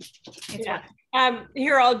cooking.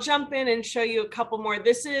 Here, I'll jump in and show you a couple more.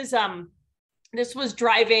 This was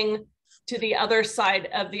driving to the other side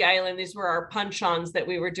of the island. These were our punch-ons that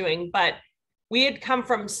we were doing, but we had come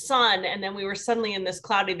from sun and then we were suddenly in this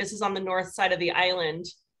cloudy. This is on the north side of the island,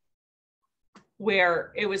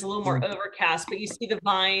 where it was a little more overcast, but you see the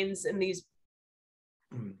vines and these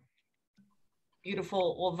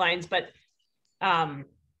beautiful old vines, but I'll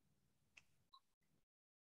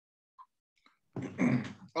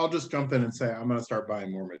just jump in and say I'm going to start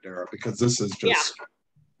buying more Madeira, because this is just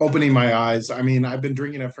opening my eyes. I mean, I've been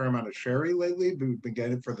drinking a fair amount of sherry lately. We've been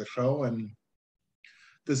getting it for the show, and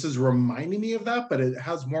this is reminding me of that, but it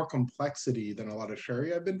has more complexity than a lot of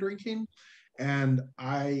sherry I've been drinking. And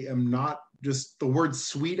I am not just the word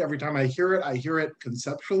sweet. Every time I hear it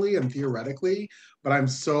conceptually and theoretically, but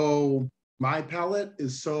my palate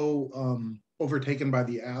is so overtaken by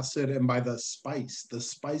the acid and by the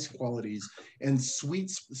spice qualities and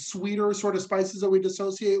sweeter sort of spices that we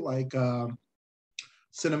dissociate, like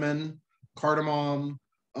cinnamon, cardamom,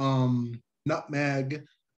 nutmeg,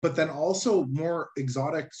 but then also more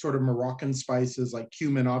exotic sort of Moroccan spices like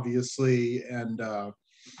cumin, obviously, and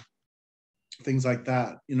things like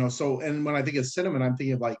that, you know. So, and when I think of cinnamon, I'm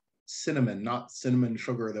thinking of like cinnamon, not cinnamon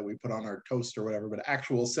sugar that we put on our toast or whatever, but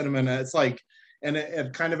actual cinnamon. And it's like, and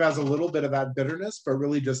it kind of has a little bit of that bitterness, but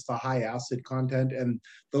really just the high acid content, and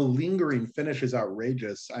the lingering finish is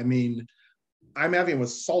outrageous. I mean, I'm having it with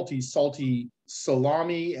salty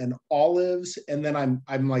salami and olives, and then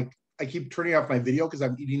I'm like, I keep turning off my video because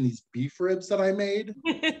I'm eating these beef ribs that I made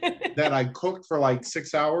that I cooked for like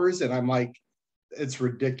 6 hours, and I'm like, it's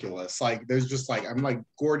ridiculous. Like, there's just like, I'm like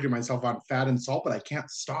gorging myself on fat and salt, but I can't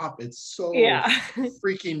stop. It's so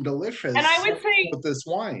freaking delicious. And I would say with this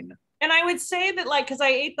wine. And I would say that, like, because I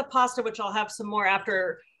ate the pasta, which I'll have some more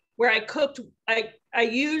after, where I cooked, I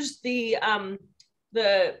used the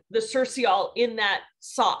surcial in that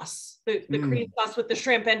sauce, the cream sauce with the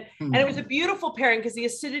shrimp, and it was a beautiful pairing because the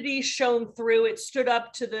acidity shone through. It stood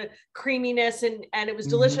up to the creaminess, and it was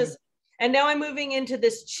delicious. And now I'm moving into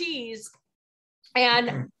this cheese,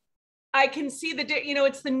 and I can see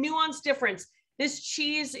it's the nuanced difference. This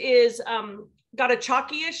cheese is got a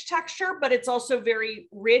chalky-ish texture, but it's also very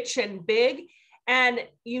rich and big. And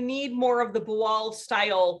you need more of the Boal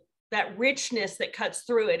style, that richness that cuts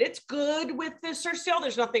through it. It's good with the surcial.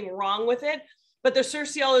 There's nothing wrong with it, but the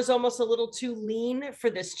surcial is almost a little too lean for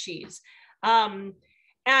this cheese. And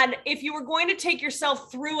if you were going to take yourself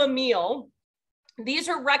through a meal, these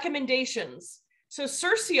are recommendations. So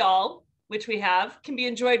surcial, which we have, can be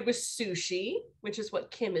enjoyed with sushi, which is what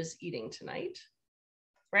Kim is eating tonight.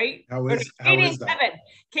 Right?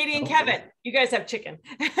 Katie and Kevin, you guys have chicken.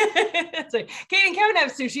 So Katie and Kevin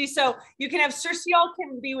have sushi. So you can have surcial,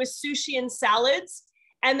 can be with sushi and salads.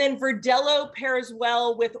 And then verdelho pairs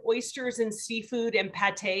well with oysters and seafood and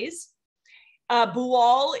pâtés.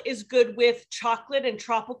 Boal is good with chocolate and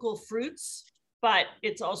tropical fruits, but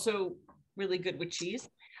it's also really good with cheese.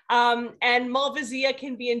 And malvasia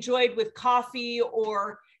can be enjoyed with coffee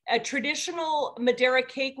or a traditional Madeira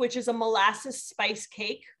cake, which is a molasses spice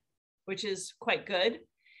cake, which is quite good.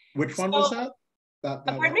 Which one was that?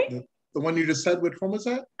 Pardon me? The one you just said, which one was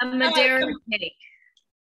that? A Madeira cake.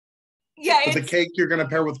 Yeah. But the cake you're going to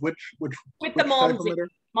pair with which with the malvasia.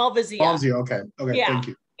 Malvasia, okay. Yeah. Thank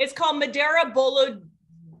you. It's called Madeira Bolo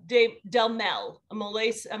del Mel, a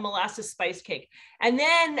molasses spice cake. And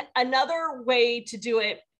then another way to do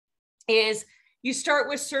it is you start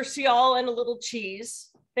with surcial and a little cheese.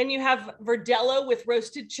 Then you have verdelho with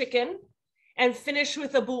roasted chicken, and finish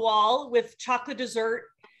with a boal with chocolate dessert,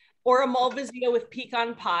 or a malvasia with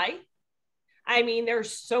pecan pie. I mean,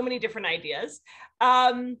 there's so many different ideas.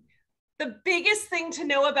 The biggest thing to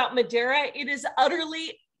know about Madeira, it is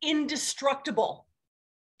utterly indestructible.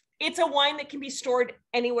 It's a wine that can be stored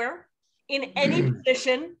anywhere, in any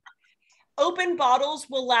position. Open bottles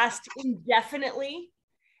will last indefinitely.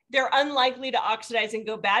 They're unlikely to oxidize and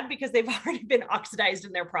go bad because they've already been oxidized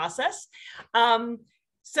in their process.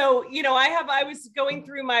 So, I was going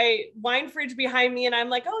through my wine fridge behind me, and I'm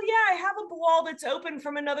like, oh yeah, I have a boal that's open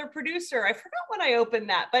from another producer. I forgot when I opened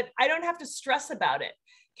that, but I don't have to stress about it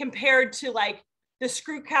compared to like the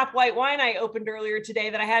screw cap white wine I opened earlier today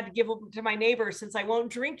that I had to give to my neighbor since I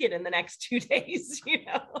won't drink it in the next 2 days,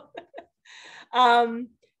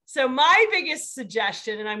 So my biggest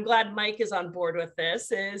suggestion, and I'm glad Mike is on board with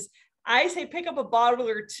this, is I say pick up a bottle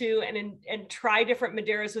or two and try different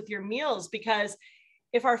Madeiras with your meals, because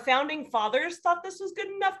if our founding fathers thought this was good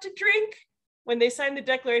enough to drink when they signed the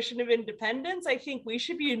Declaration of Independence, I think we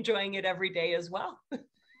should be enjoying it every day as well.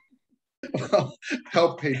 Well,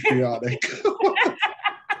 how patriotic.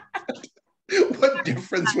 What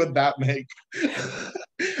difference would that make?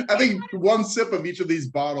 I think one sip of each of these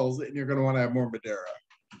bottles and you're going to want to have more Madeira.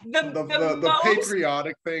 The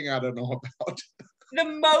patriotic thing, I don't know about. The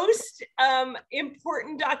most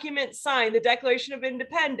important document signed, the Declaration of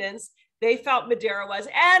Independence, they felt Madeira was.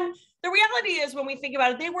 And the reality is, when we think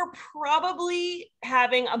about it, they were probably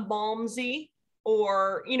having a Malmsey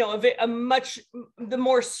or, the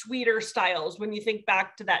more sweeter styles. When you think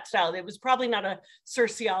back to that style, it was probably not a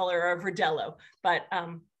surcial or a verdelho, but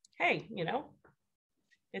hey,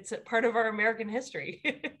 it's a part of our American history.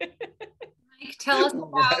 Mike, tell us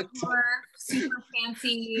about your super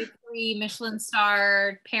fancy 3 Michelin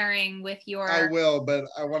star pairing with your... I will, but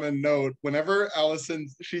I want to note, whenever Allison,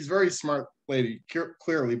 she's a very smart lady,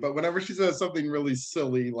 clearly, but whenever she says something really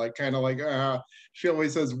silly, she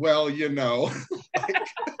always says, well, like,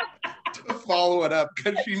 to follow it up,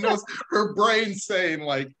 because she knows her brain's saying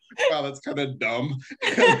like, wow, that's kind of dumb.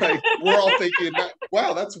 And like, we're all thinking,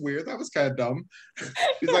 wow, that's weird. That was kind of dumb.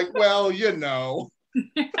 She's like, well,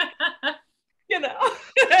 You know.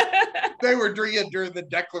 They were drinking it during the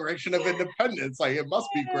Declaration of Independence. Like, it must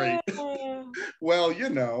be great. Well, you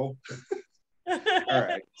know. All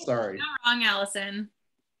right, sorry. Not wrong, Allison.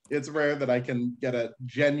 It's rare that I can get a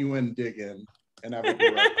genuine dig in and have a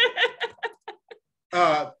direct.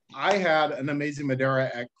 I had an amazing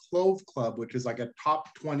Madeira at Clove Club, which is like a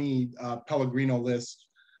top 20 Pellegrino list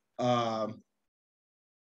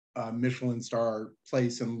Michelin star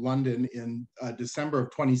place in London in December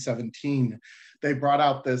of 2017. They brought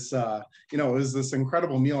out this, it was this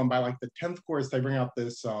incredible meal. And by like the 10th course, they bring out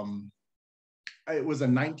this, it was a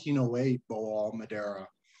 1908 Boal Madeira.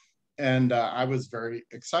 And I was very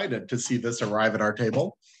excited to see this arrive at our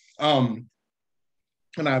table. And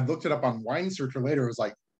I looked it up on Wine Searcher later. It was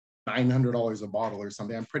like $900 a bottle or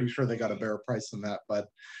something. I'm pretty sure they got a better price than that, but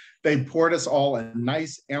they poured us all a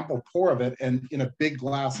nice ample pour of it and in a big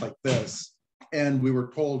glass like this. And we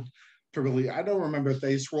were told to really, I don't remember if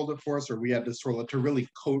they swirled it for us or we had to swirl it, to really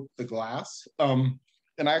coat the glass. And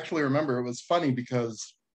I actually remember it was funny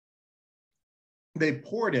because they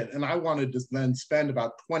poured it and I wanted to then spend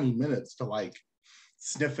about 20 minutes to like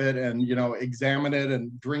sniff it and, examine it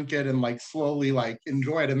and drink it and like slowly like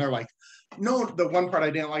enjoy it. And they're like, no, the one part I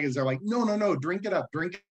didn't like is they're like, no, drink it up,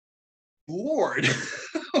 drink it. Lord,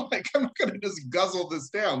 like, I'm not going to just guzzle this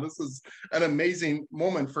down. This is an amazing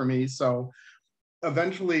moment for me. So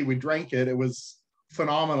eventually we drank it. It was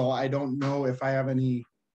phenomenal. I don't know if I have any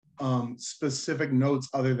specific notes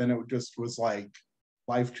other than it just was like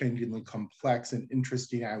life-changingly complex and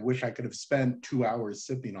interesting. I wish I could have spent 2 hours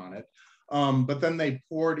sipping on it. But then they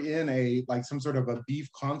poured in some sort of a beef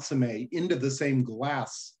consomme into the same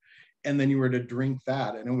glass, and then you were to drink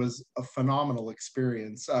that, and it was a phenomenal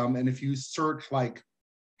experience. And if you search like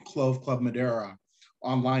Clove Club Madeira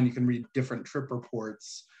online, you can read different trip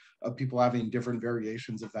reports of people having different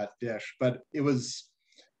variations of that dish. But it was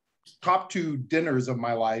top 2 dinners of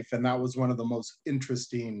my life, and that was one of the most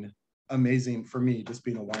interesting, amazing for me, just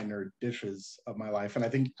being a wine nerd, dishes of my life. And I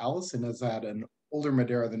think Allison has had an older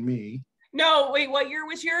Madeira than me. No, wait, what year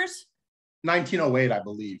was yours? 1908, I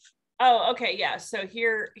believe. Oh, okay, yeah. So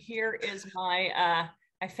here is my,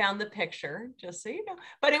 I found the picture, just so you know.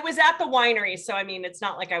 But it was at the winery, so I mean, it's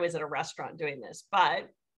not like I was at a restaurant doing this, but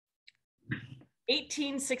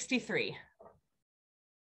 1863.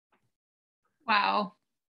 Wow.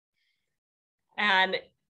 And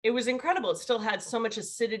it was incredible. It still had so much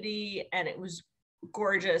acidity and it was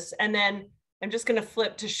gorgeous. And then I'm just gonna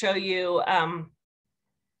flip to show you,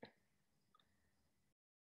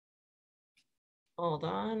 hold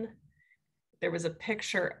on. There was a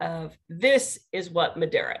picture of, this is what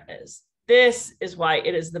Madeira is. This is why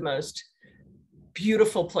it is the most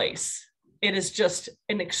beautiful place. It is just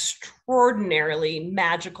an extraordinarily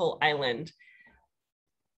magical island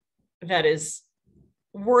that is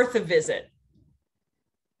worth a visit.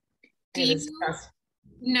 Do you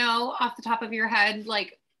know off the top of your head,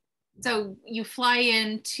 like, so you fly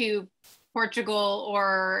into Portugal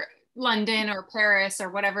or London or Paris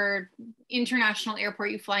or whatever international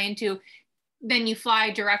airport you fly into, then you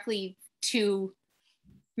fly directly to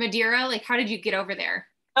Madeira? Like, how did you get over there?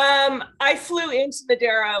 I flew into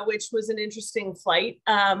Madeira, which was an interesting flight,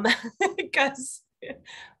 because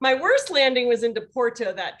my worst landing was into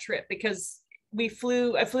Porto that trip, because I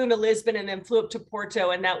flew into Lisbon and then flew up to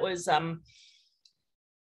Porto, and that was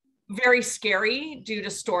very scary due to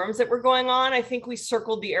storms that were going on. I think we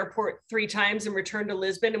circled the airport 3 times and returned to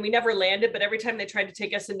Lisbon, and we never landed, but every time they tried to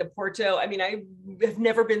take us into Porto, I mean, I have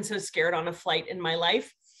never been so scared on a flight in my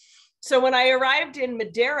life. So when I arrived in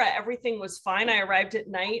Madeira, everything was fine. I arrived at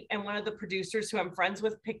night, and one of the producers who I'm friends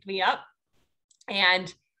with picked me up,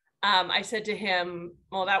 and I said to him,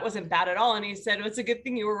 well, that wasn't bad at all. And he said, well, it's a good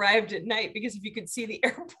thing you arrived at night, because if you could see the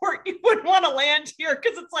airport, you wouldn't want to land here,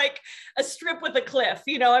 because it's like a strip with a cliff,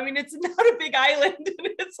 I mean, it's not a big island. And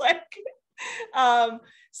it's like,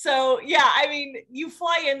 so yeah, I mean, you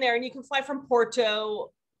fly in there and you can fly from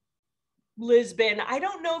Porto, Lisbon. I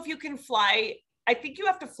don't know if you can fly. I think you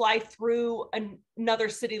have to fly through another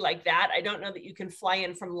city like that. I don't know that you can fly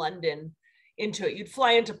in from London into it. You'd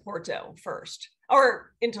fly into Porto first,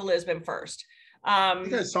 or into Lisbon first. I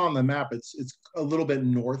think I saw on the map, it's a little bit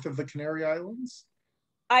north of the Canary Islands.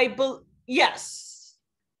 Yes.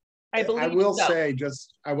 I believe I will so. say,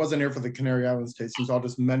 I wasn't here for the Canary Islands tasting, so I'll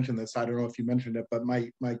just mention this. I don't know if you mentioned it, but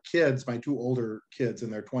my kids, my 2 older kids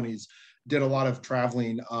in their 20s, did a lot of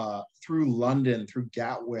traveling through London, through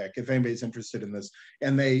Gatwick, if anybody's interested in this.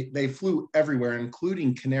 And they flew everywhere,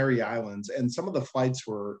 including Canary Islands. And some of the flights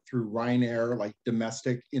were through Ryanair, like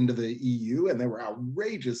domestic into the EU, and they were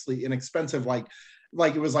outrageously inexpensive. Like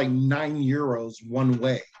it was like €9 one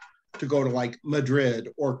way to go to like Madrid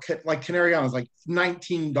or like Canary Islands, like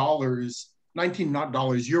 $19,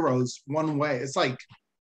 euros one way. It's like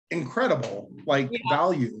incredible, like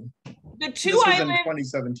value. The two this was islands, in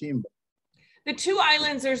 2017. The two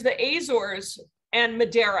islands, there's the Azores and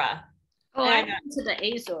Madeira. Oh, I've been to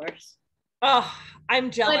the Azores. Oh,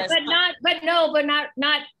 I'm jealous.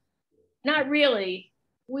 Not really.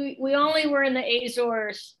 We only were in the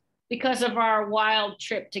Azores because of our wild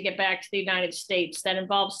trip to get back to the United States that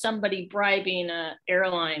involved somebody bribing an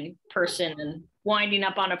airline person and winding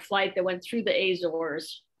up on a flight that went through the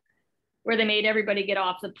Azores, where they made everybody get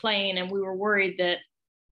off the plane, and we were worried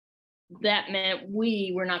that meant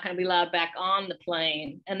we were not going to be allowed back on the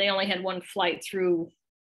plane, and they only had one flight through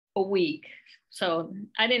a week. So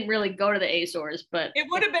I didn't really go to the Azores, but it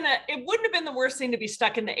wouldn't have been the worst thing to be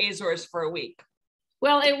stuck in the Azores for a week.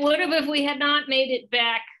 Well, it would have if we had not made it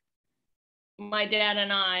back, my dad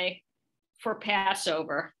and I, for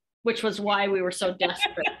Passover, which was why we were so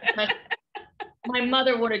desperate. My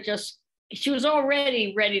mother would have she was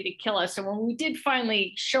already ready to kill us. And when we did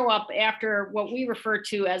finally show up after what we refer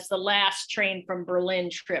to as the last train from Berlin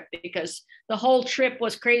trip, because the whole trip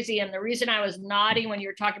was crazy. And the reason I was nodding when you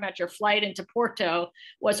were talking about your flight into Porto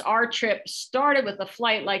was our trip started with a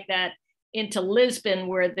flight like that into Lisbon,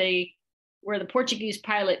 where the Portuguese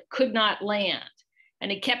pilot could not land. And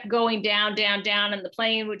he kept going down, down, down, and the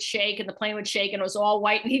plane would shake, and it was all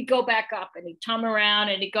white, and he'd go back up, and he'd come around,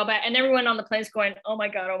 and he'd go back, and everyone on the plane's going, oh my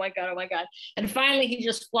God, oh my God, oh my God. And finally, he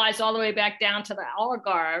just flies all the way back down to the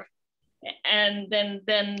Algarve, and then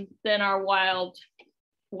our wild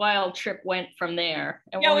trip went from there.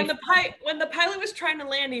 And yeah, when the pilot was trying to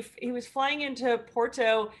land, he was flying into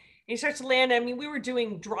Porto. He starts to land. I mean, we were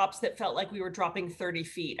doing drops that felt like we were dropping 30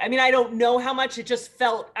 feet. I mean, I don't know how much, it just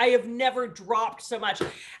felt, I have never dropped so much.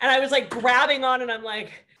 And I was like grabbing on, and I'm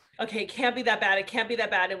like, okay, it can't be that bad. It can't be that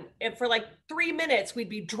bad. And for like 3 minutes, we'd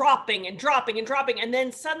be dropping and dropping and dropping. And then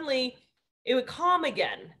suddenly it would calm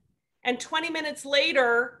again. And 20 minutes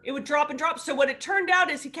later, it would drop and drop. So what it turned out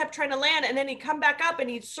is he kept trying to land, and then he'd come back up and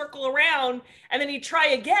he'd circle around, and then he'd try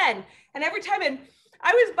again. And every time, and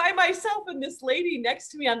I was by myself, and this lady next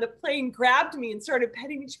to me on the plane grabbed me and started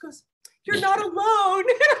petting me. She goes, "You're not alone." And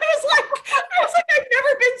I was like, I've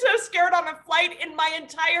never been so scared on a flight in my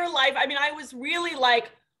entire life. I mean, I was really like,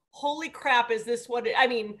 holy crap, is this what I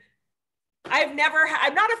mean, I'm not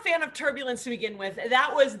a fan of turbulence to begin with.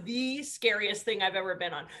 That was the scariest thing I've ever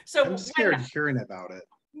been on. So I'm scared hearing about it.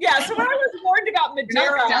 Yeah, so when I was warned about Madeira.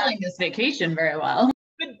 You're not selling this vacation very well.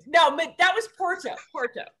 But no, that was Porto.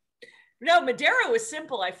 No, Madeira was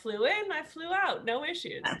simple. I flew in, I flew out, no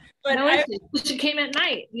issues. But no issues. You came at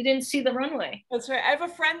night. You didn't see the runway. That's right. I have a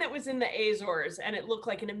friend that was in the Azores, and it looked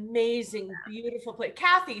like an amazing, beautiful place.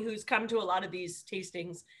 Kathy, who's come to a lot of these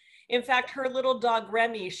tastings. In fact, her little dog,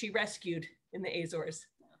 Remy, she rescued in the Azores.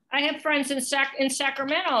 I have friends in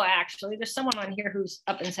Sacramento, actually. There's someone on here who's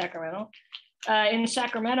up in Sacramento. And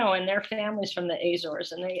their family's from the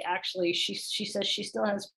Azores. And they actually, she says she still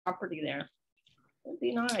has property there. It'd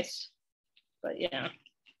be nice. But yeah.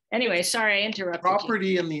 Anyway, sorry I interrupted.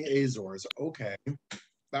 Property in the Azores. Okay.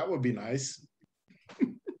 That would be nice.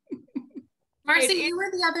 Marcy, you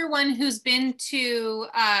were the other one who's been to,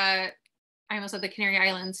 I almost said the Canary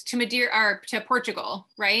Islands, to Madeira, or to Portugal,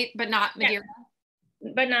 right? But not Madeira.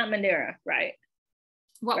 Yeah. But not Madeira, right.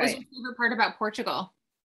 What was your favorite part about Portugal?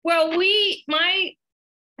 Well, my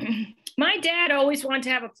dad always wanted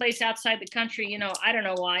to have a place outside the country. You know, I don't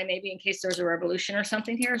know why, maybe in case there's a revolution or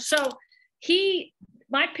something here. So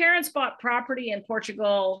my parents bought property in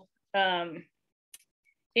Portugal in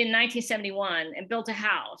 1971 and built a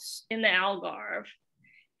house in the Algarve.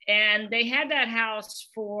 And they had that house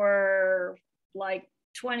for like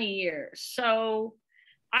 20 years. So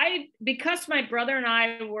because my brother and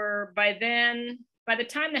I were by the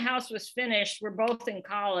time the house was finished, we're both in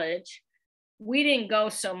college. We didn't go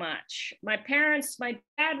so much. My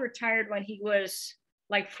dad retired when he was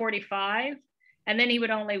like 45, and then he would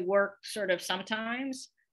only work sort of sometimes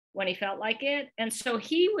when he felt like it. And so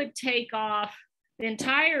he would take off the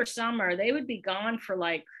entire summer. They would be gone for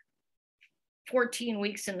like 14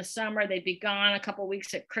 weeks in the summer. They'd be gone a couple of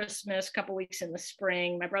weeks at Christmas, a couple of weeks in the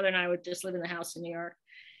spring. My brother and I would just live in the house in New York.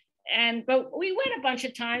 But we went a bunch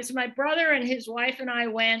of times. My brother and his wife and I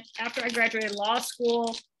went after I graduated law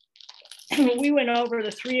school. We went over, the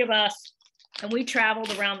three of us, and we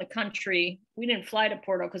traveled around the country. We didn't fly to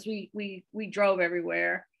Porto because we drove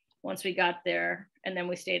everywhere once we got there, and then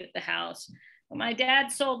we stayed at the house. But my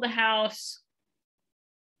dad sold the house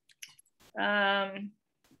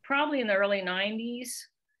probably in the early 90s.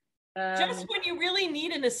 Just when you really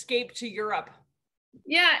need an escape to Europe.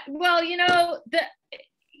 Yeah, well, you know,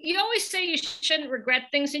 you always say you shouldn't regret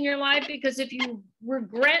things in your life, because if you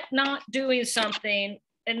regret not doing something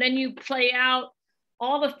and then you play out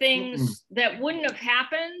all the things that wouldn't have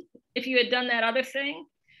happened if you had done that other thing.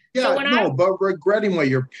 Yeah, so but regretting what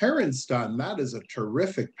your parents done, that is a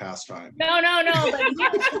terrific pastime. No,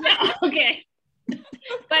 but, okay.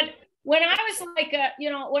 But when I was like,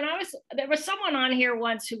 there was someone on here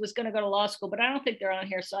once who was going to go to law school, but I don't think they're on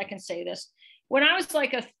here, so I can say this. When I was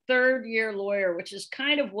like a third-year lawyer, which is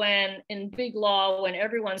kind of when in big law, when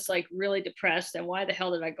everyone's like really depressed and why the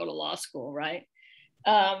hell did I go to law school, right?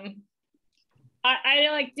 I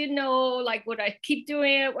like didn't know, like, would I keep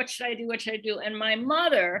doing it? What should I do? What should I do? And my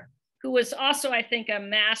mother, who was also, I think, a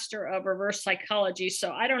master of reverse psychology,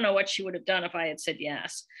 so I don't know what she would have done if I had said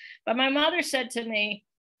yes. But my mother said to me,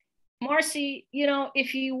 Marcy,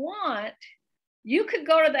 if you want, you could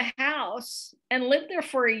go to the house and live there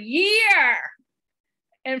for a year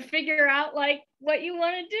and figure out like what you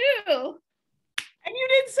want to do. And you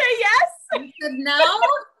didn't say yes? You said no?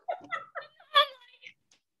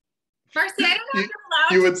 Marcy, I don't know if you're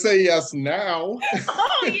allowed. You would say yes now.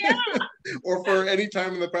 Oh, yeah. Or for any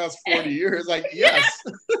time in the past 40 years, like, yes.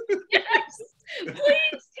 Yes. Please,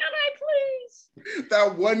 can I please?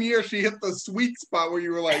 That 1 year she hit the sweet spot where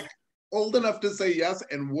you were like old enough to say yes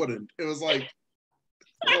and wouldn't. It was like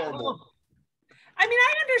horrible. I mean,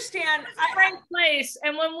 I understand. Frank place.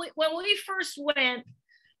 And when we first went,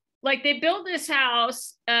 like they built this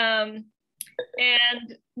house, and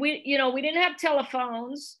we didn't have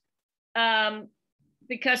telephones.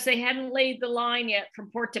 Because they hadn't laid the line yet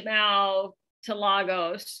from Portimao to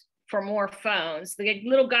Lagos for more phones. The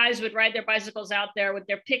little guys would ride their bicycles out there with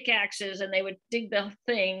their pickaxes and they would dig the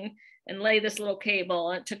thing and lay this little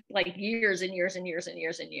cable. And it took like years and years and years and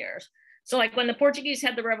years and years. So like when the Portuguese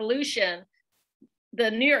had the revolution,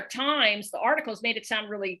 the New York Times, the articles made it sound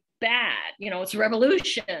really bad. It's a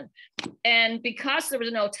revolution. And because there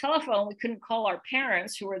was no telephone, we couldn't call our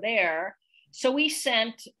parents who were there. So we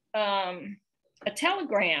sent a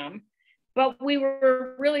telegram, but we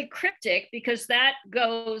were really cryptic because that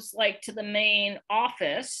goes like to the main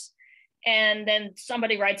office and then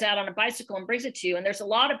somebody rides out on a bicycle and brings it to you. And there's a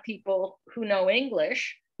lot of people who know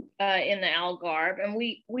English in the Algarve, and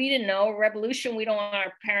we didn't know. Revolution, we don't want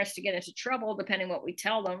our parents to get into trouble depending what we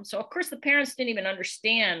tell them. So of course the parents didn't even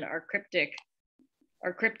understand our cryptic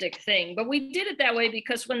thing, but we did it that way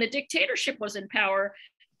because when the dictatorship was in power,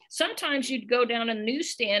 sometimes you'd go down a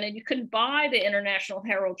newsstand and you couldn't buy the International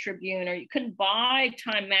Herald Tribune or you couldn't buy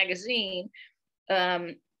Time magazine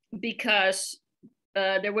because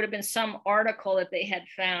there would have been some article that they had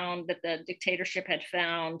found that the dictatorship had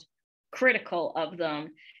found critical of them.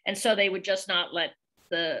 And so they would just not let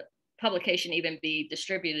the publication even be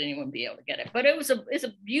distributed, anyone would be able to get it. But it's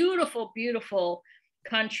a beautiful, beautiful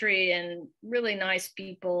country and really nice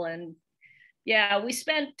people. And yeah, we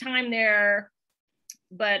spent time there.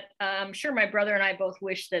 But I'm sure my brother and I both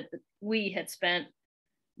wish that we had spent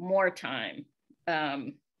more time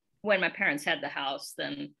when my parents had the house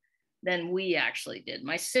than we actually did.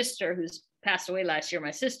 My sister, who's passed away last year,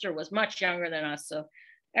 my sister was much younger than us. So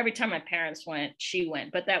every time my parents went, she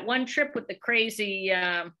went. But that one trip with the crazy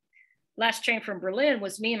last train from Berlin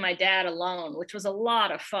was me and my dad alone, which was a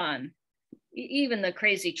lot of fun. Even the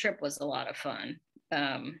crazy trip was a lot of fun.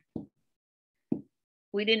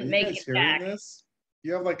 We didn't make it back. This?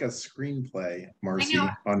 You have like a screenplay, Marcy,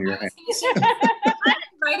 on your hand.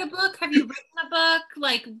 Write a book? Have you written a book?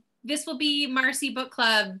 Like, this will be Marcy Book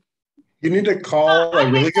Club. You need to call a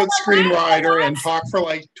really good screenwriter and talk for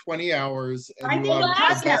like 20 hours, and you'll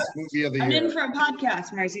have the best movie of the year. I'm in for a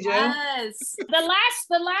podcast, Marcy Jo. Yes.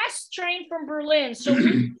 The last train from Berlin. So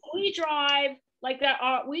we drive like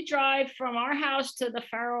that. We drive from our house to the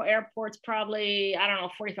Faro airport's probably,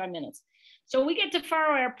 45 minutes. So we get to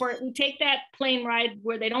Faro Airport, we take that plane ride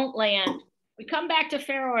where they don't land. We come back to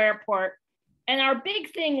Faro Airport, and our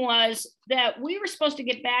big thing was that we were supposed to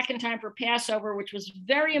get back in time for Passover, which was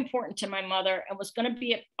very important to my mother and was going to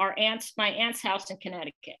be at my aunt's house in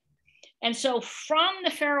Connecticut. And so from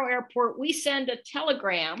the Faro Airport, we send a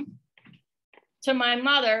telegram to my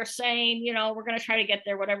mother saying, we're going to try to get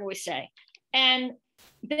there, whatever we say. And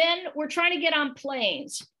then we're trying to get on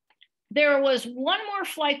planes. There was one more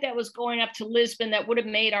flight that was going up to Lisbon that would have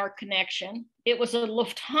made our connection. It was a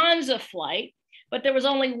Lufthansa flight, but there was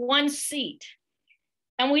only one seat.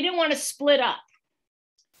 And we didn't want to split up.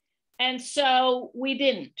 And so we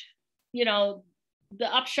didn't. The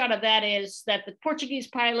upshot of that is that the Portuguese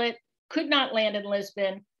pilot could not land in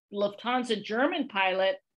Lisbon. Lufthansa German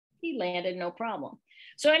pilot, he landed no problem.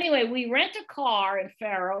 So anyway, we rent a car in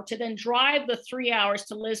Faro to then drive the 3 hours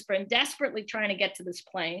to Lisbon, desperately trying to get to this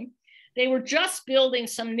plane. They were just building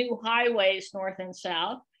some new highways north and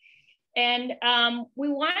south. And we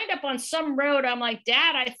wind up on some road. I'm like,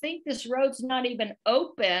 Dad, I think this road's not even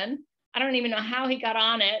open. I don't even know how he got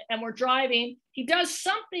on it. And we're driving. He does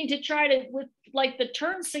something to try to, with like the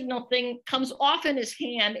turn signal thing comes off in his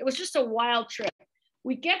hand. It was just a wild trip.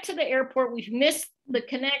 We get to the airport. We've missed the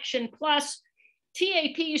connection. Plus,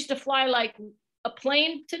 TAP used to fly like a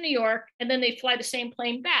plane to New York, and then they fly the same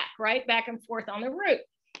plane back, right? Back and forth on the route.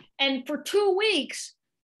 And for 2 weeks,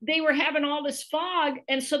 they were having all this fog.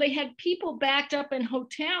 And so they had people backed up in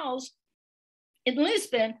hotels in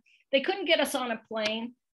Lisbon. They couldn't get us on a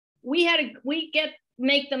plane.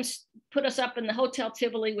 Make them put us up in the Hotel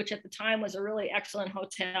Tivoli, which at the time was a really excellent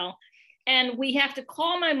hotel. And we have to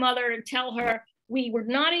call my mother and tell her we were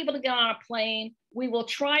not able to get on a plane. We will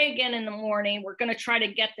try again in the morning. We're going to try to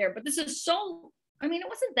get there. But this is so, I mean, it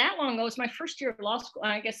wasn't that long ago. It was my first year of law school.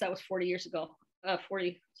 I guess that was 40 years ago,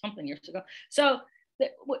 40 something years ago. So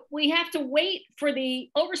we have to wait for the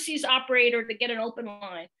overseas operator to get an open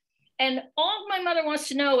line. And all my mother wants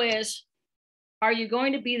to know is, are you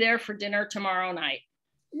going to be there for dinner tomorrow night?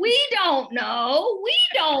 We don't know. We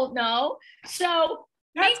don't know. So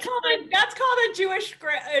that's called a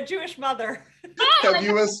Jewish mother. Have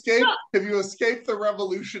you escaped the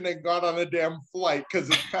revolution and got on a damn flight because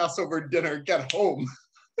it's Passover dinner? Get home.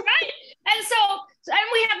 Right. And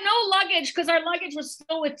we have no luggage because our luggage was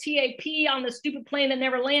still with TAP on the stupid plane that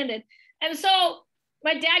never landed. And so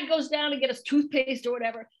my dad goes down to get us toothpaste or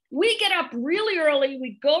whatever. We get up really early.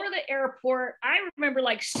 We go to the airport. I remember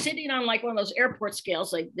like sitting on like one of those airport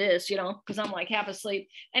scales like this, you know, because I'm like half asleep.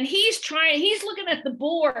 And he's looking at the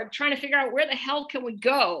board, trying to figure out where the hell can we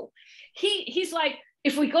go. He's like,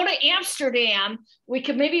 if we go to Amsterdam, we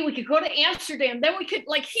could go to Amsterdam. Then we could,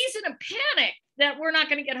 like, he's in a panic that we're not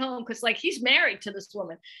going to get home because like he's married to this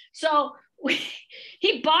woman. So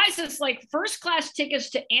he buys us like first class tickets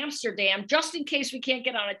to Amsterdam just in case we can't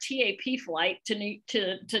get on a TAP flight to New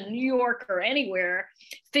York or anywhere,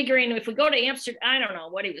 figuring if we go to Amsterdam, I don't know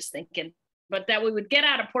what he was thinking, but that we would get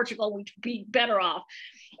out of Portugal, we'd be better off.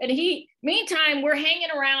 And meantime, we're hanging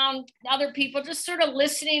around other people, just sort of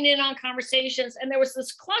listening in on conversations. And there was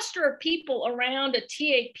this cluster of people around a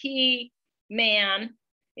TAP man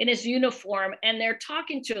in his uniform, and they're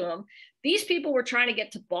talking to him. These people were trying to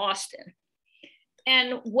get to Boston.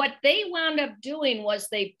 And what they wound up doing was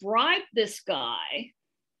they bribed this guy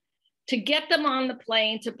to get them on the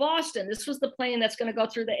plane to Boston. This was the plane that's going to go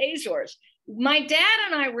through the Azores. My dad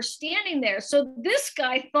and I were standing there. So this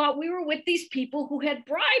guy thought we were with these people who had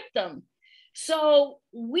bribed them. So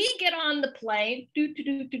we get on the plane to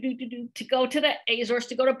go to the Azores,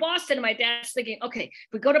 to go to Boston. And my dad's thinking, okay,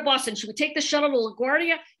 if we go to Boston, should we take the shuttle to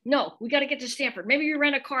LaGuardia? No, we got to get to Stanford. Maybe you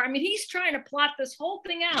rent a car. I mean, he's trying to plot this whole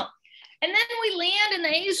thing out. And then we land in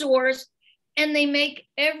the Azores and they make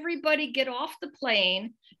everybody get off the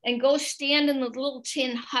plane and go stand in the little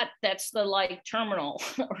tin hut that's the like terminal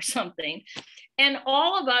or something. And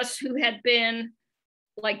all of us who had been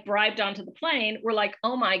like bribed onto the plane were like,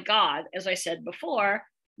 oh my God, as I said before,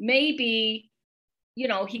 maybe, you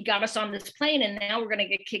know, he got us on this plane and now we're going to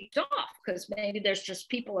get kicked off because maybe there's just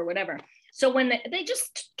people or whatever. So when they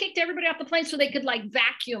just kicked everybody off the plane so they could like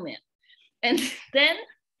vacuum it. And then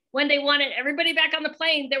when they wanted everybody back on the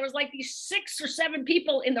plane, there was like these 6 or 7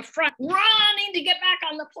 people in the front running to get back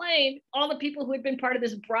on the plane, all the people who had been part of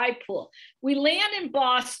this bribe pool. We land in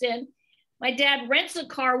Boston. My dad rents a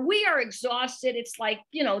car. We are exhausted. It's like,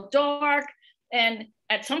 you know, dark. And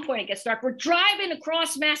at some point it gets dark. We're driving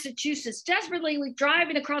across Massachusetts. Desperately, we're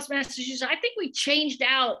driving across Massachusetts. I think we changed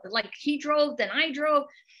out, like he drove, then I drove.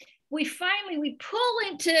 We drive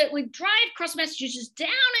across Massachusetts down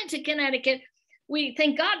into Connecticut.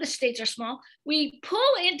 Thank God the states are small. We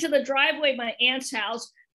pull into the driveway of my aunt's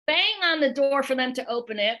house, bang on the door for them to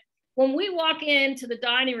open it. When we walk into the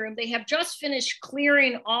dining room, they have just finished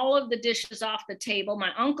clearing all of the dishes off the table.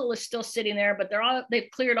 My uncle is still sitting there, but they've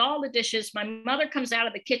cleared all the dishes. My mother comes out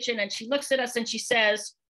of the kitchen and she looks at us and she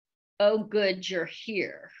says, "Oh, good, you're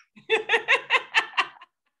here."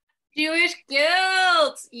 Jewish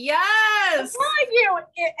guilt. Yes. I'm telling you,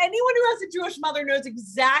 anyone who has a Jewish mother knows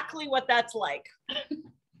exactly what that's like.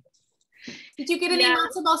 Did you get any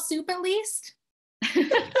matzo ball soup at least?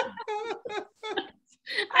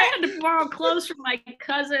 I had to borrow clothes from my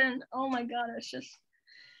cousin. Oh my God, it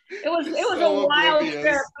was so a wild oblivious.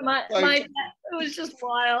 trip. It was just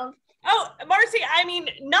wild. Oh, Marcy, I mean,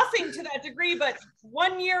 nothing to that degree, but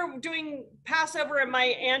one year doing Passover at my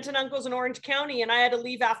aunt and uncle's in Orange County, and I had to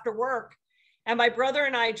leave after work. And my brother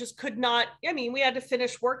and I just could not, I mean, we had to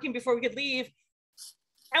finish working before we could leave.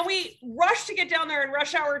 And we rushed to get down there in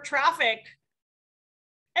rush hour traffic.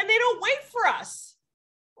 and they don't wait for us.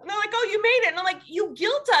 And they're like, oh, you made it. And I'm like, you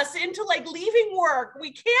guilt us into like leaving work.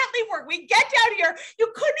 We can't leave work. We get down here.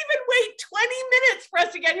 You couldn't even wait 20 minutes for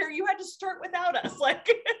us to get here. You had to start without us. Like,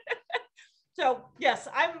 so yes,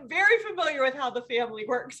 I'm very familiar with how the family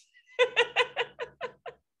works.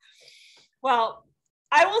 Well,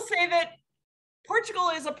 I will say that Portugal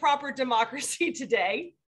is a proper democracy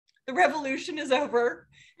today. The revolution is over.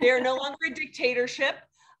 They are no longer a dictatorship.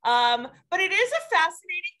 But it is a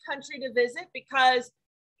fascinating country to visit because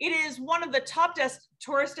it is one of the top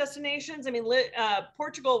tourist destinations. I mean,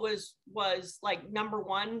 Portugal was like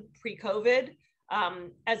 #1 pre-COVID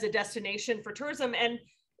as a destination for tourism, and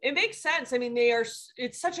it makes sense. I mean,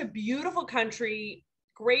 it's such a beautiful country,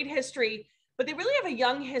 great history, but they really have a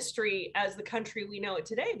young history as the country we know it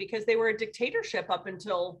today because they were a dictatorship up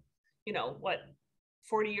until, you know, what,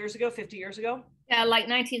 40 years ago, 50 years ago? Yeah, like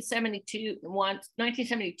 1972,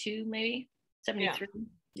 maybe 73.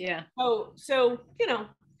 Yeah. Oh, so, you know,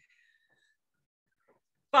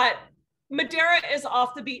 but Madeira is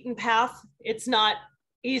off the beaten path. It's not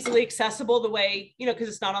easily accessible the way, you know, because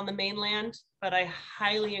it's not on the mainland, but I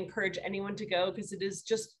highly encourage anyone to go because it is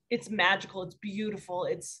just, it's magical. It's beautiful.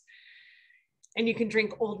 And you can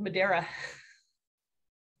drink old Madeira.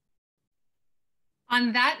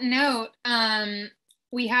 On that note,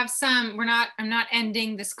 we have I'm not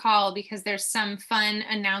ending this call because there's some fun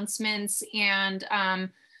announcements and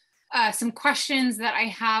some questions that I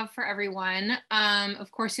have for everyone. Of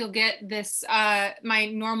course, you'll get this, my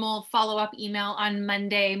normal follow-up email on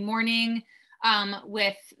Monday morning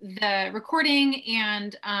with the recording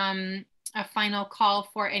and a final call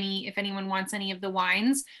for if anyone wants any of the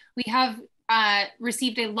wines. We have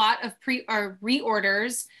received a lot of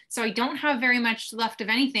reorders, so I don't have very much left of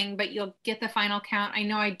anything, but you'll get the final count. I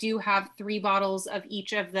know I do have 3 bottles of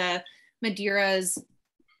each of the Madeiras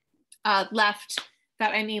left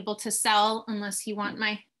that I'm able to sell, unless you want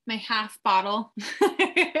my half bottle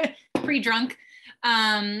pre-drunk.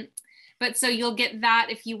 But so you'll get that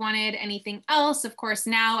if you wanted anything else. Of course,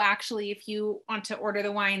 now actually, if you want to order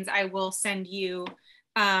the wines, I will send you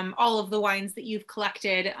all of the wines that you've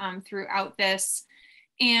collected throughout this.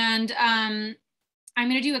 And I'm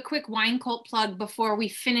going to do a quick WINECULT plug before we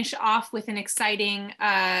finish off with an exciting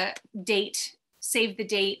date, save the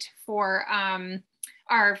date for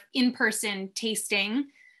our in-person tasting.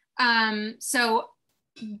 So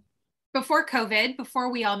before COVID,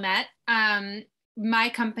 before we all met, my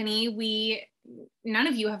company, none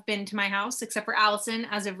of you have been to my house except for Allison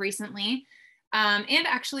as of recently. And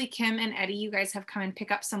actually Kim and Eddie, you guys have come and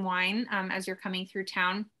pick up some wine as you're coming through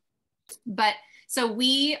town. But so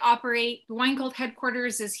we operate, the WINECULT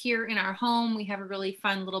headquarters is here in our home. We have a really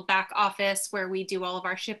fun little back office where we do all of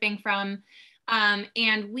our shipping from.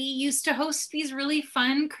 And we used to host these really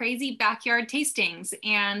fun, crazy backyard tastings.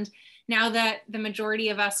 And now that the majority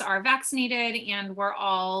of us are vaccinated and we're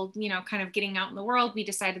all, you know, kind of getting out in the world, we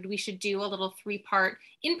decided we should do a little 3-part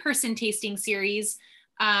in-person tasting series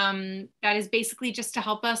that is basically just to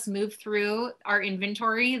help us move through our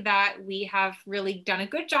inventory that we have really done a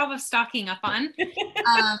good job of stocking up on.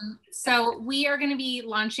 So we are going to be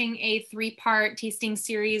launching a 3-part tasting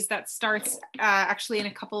series that starts actually in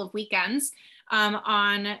a couple of weekends.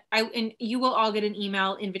 And you will all get an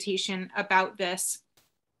email invitation about this.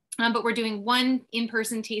 But we're doing 1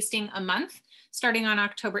 in-person tasting a month, starting on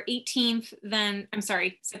October 18th,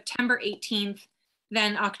 September 18th,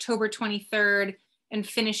 then October 23rd, and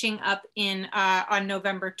finishing up on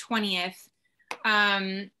November 20th.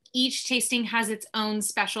 Each tasting has its own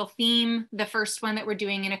special theme. The first one that we're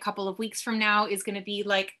doing in a couple of weeks from now is going to be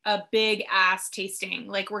like a big ass tasting.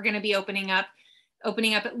 Like we're going to be opening up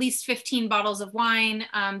at least 15 bottles of wine.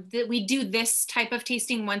 We do this type of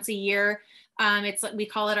tasting once a year. We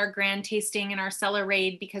call it our grand tasting and our cellar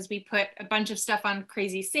raid because we put a bunch of stuff on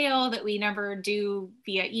crazy sale that we never do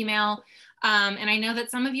via email. And I know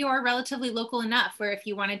that some of you are relatively local enough where if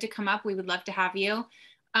you wanted to come up, we would love to have you.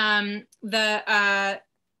 The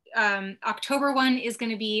October one is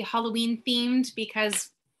going to be Halloween themed because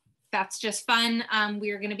that's just fun.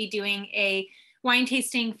 We are going to be doing a wine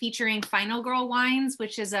tasting featuring Final Girl Wines,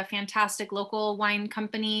 which is a fantastic local wine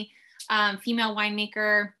company, female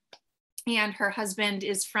winemaker, and her husband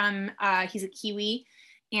is he's a Kiwi.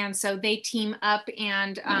 And so they team up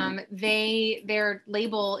and their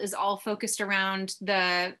label is all focused around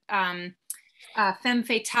the femme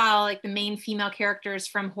fatale, like the main female characters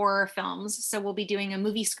from horror films. So we'll be doing a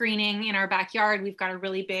movie screening in our backyard. We've got a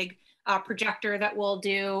really big projector that we'll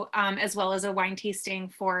do, as well as a wine tasting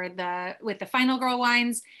with the Final Girl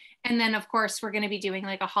wines. And then of course, we're going to be doing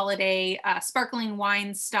like a holiday sparkling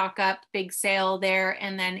wine stock up, big sale there.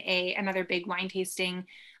 And then another big wine tasting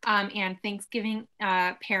and Thanksgiving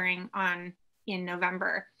pairing in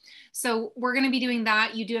November. So we're going to be doing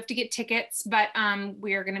that. You do have to get tickets, but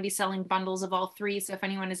we are going to be selling bundles of all three. So if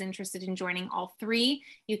anyone is interested in joining all three,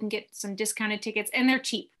 you can get some discounted tickets, and they're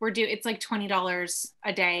cheap. It's like $20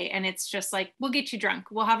 a day, and it's just like, we'll get you drunk.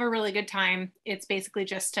 We'll have a really good time. It's basically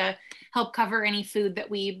just to help cover any food that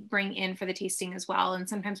we bring in for the tasting as well. And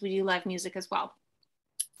sometimes we do live music as well.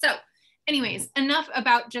 So anyways, enough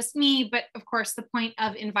about just me, but of course the point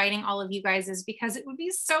of inviting all of you guys is because it would be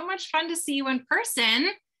so much fun to see you in person,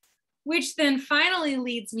 which then finally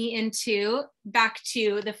leads me back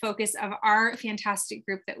to the focus of our fantastic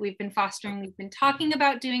group that we've been fostering. We've been talking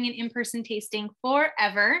about doing an in-person tasting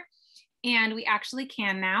forever, and we actually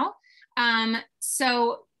can now.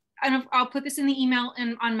 So I'll put this in the email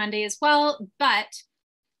on Monday as well, but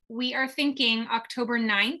we are thinking October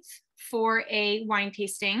 9th for a wine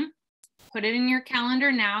tasting. Put it in your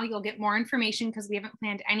calendar now. You'll get more information because we haven't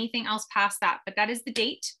planned anything else past that, but that is the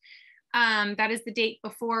date. That is the date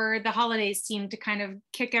before the holidays seem to kind of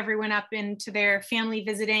kick everyone up into their family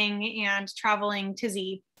visiting and traveling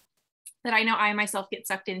tizzy that I know I myself get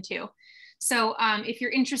sucked into. So if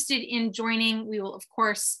you're interested in joining, we will of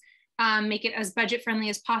course make it as budget friendly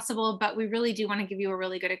as possible, but we really do want to give you a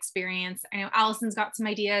really good experience. I know Allison's got some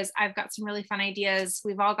ideas. I've got some really fun ideas.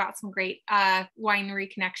 We've all got some great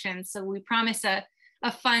winery connections. So we promise a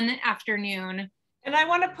fun afternoon. And I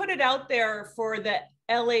want to put it out there for the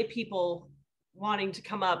LA people wanting to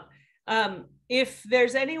come up. If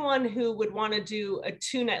there's anyone who would want to do a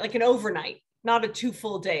 2-night, like an overnight, not a 2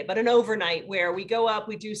 full day, but an overnight where we go up,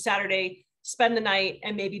 we do Saturday, spend the night,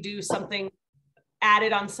 and maybe do something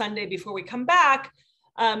added on Sunday before we come back.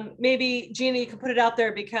 Maybe Gina, you can put it out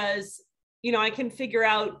there because, you know, I can figure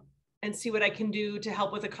out and see what I can do to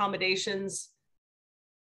help with accommodations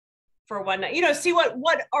for one night, you know, see what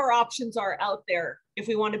our options are out there if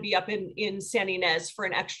we want to be up in San Ynez for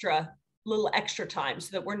an little extra time so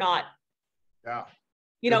that we're not,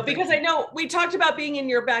 you know, because I know we talked about being in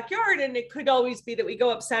your backyard, and it could always be that we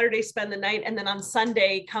go up Saturday, spend the night, and then on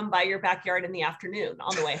Sunday, come by your backyard in the afternoon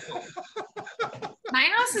on the way home. My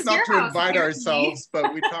house is not your to house, invite apparently. ourselves,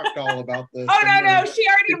 but we talked all about this. Oh, no, she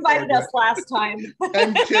already invited us last time.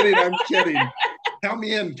 I'm kidding. Count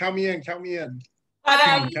me in. Count me in for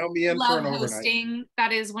an overnight. Hosting.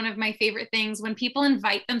 That is one of my favorite things. When people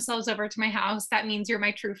invite themselves over to my house, that means you're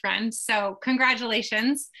my true friend. So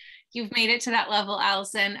congratulations. You've made it to that level,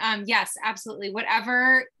 Allison. Yes, absolutely.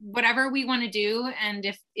 Whatever we want to do.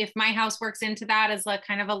 And if my house works into that as a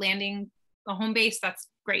kind of a home base, that's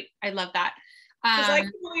great. I love that. Because I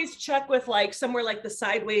can always check with like somewhere like the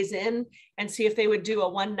Sideways Inn and see if they would do a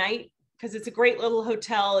 1 night, because it's a great little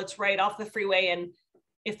hotel. It's right off the freeway. And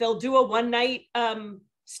if they'll do a 1 night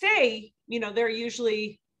stay, you know, they're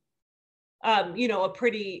usually, you know, a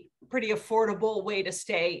pretty affordable way to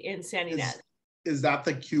stay in San Ynez. Is that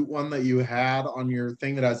the cute one that you had on your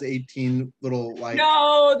thing that has 18 little like?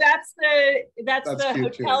 No, that's the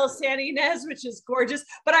Hotel too. San Ynez, which is gorgeous.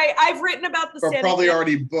 But I've written about the but San probably Ynez.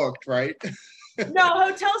 already booked, right? No,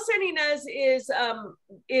 Hotel San Ynez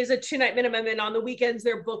is a 2-night minimum, and on the weekends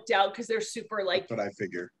they're booked out because they're super like. That's what I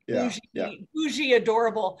figure. Bougie,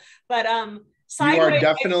 adorable. But Sideways, you are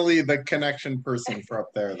definitely the connection person for up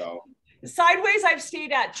there, though. Sideways I've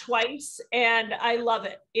stayed at twice, and I love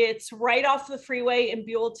it. It's right off the freeway in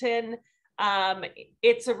Buellton.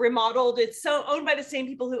 It's remodeled. It's owned by the same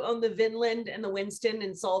people who own the Vinland and the Winston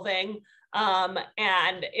in Solvang.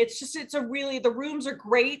 And the rooms are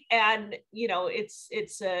great, and you know, it's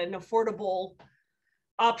an affordable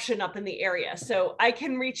option up in the area. So I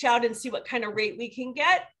can reach out and see what kind of rate we can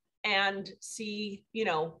get and see, you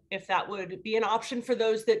know, if that would be an option for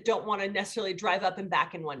those that don't want to necessarily drive up and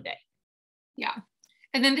back in 1 day. Yeah.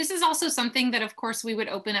 And then this is also something that, of course, we would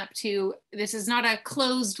open up to. This is not a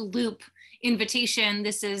closed loop invitation.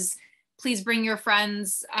 This is, please bring your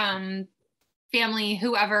friends, family,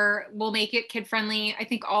 whoever. Will make it kid friendly. I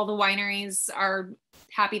think all the wineries are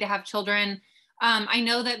happy to have children. I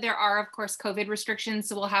know that there are, of course, COVID restrictions,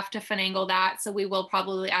 so we'll have to finagle that. So we will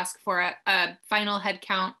probably ask for a final head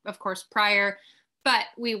count, of course, prior, but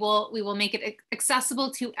we will make it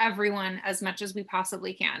accessible to everyone as much as we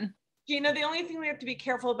possibly can. Gina, the only thing we have to be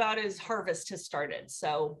careful about is harvest has started.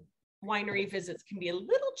 So winery visits can be a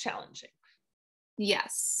little challenging.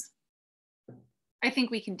 Yes. I think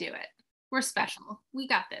we can do it. We're special. We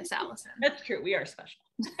got this, Allison. That's true. We are special.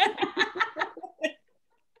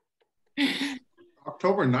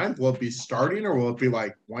 October 9th, will it be starting or will it be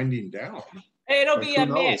like winding down? It'll be a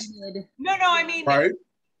mix. No, I mean, right?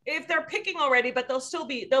 if they're picking already, but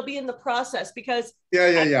they'll be in the process because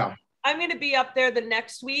Yeah. I'm going to be up there the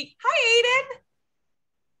next week. Hi, Aiden.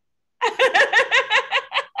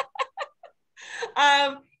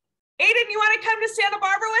 Aiden, you want to come to Santa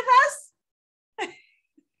Barbara with us?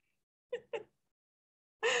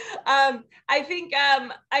 I think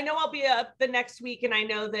I know I'll be up the next week, and I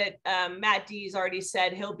know that Matt D's already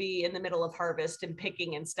said he'll be in the middle of harvest and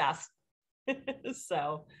picking and stuff.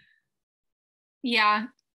 So yeah,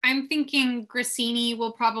 I'm thinking Grassini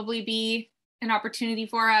will probably be an opportunity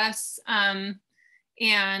for us.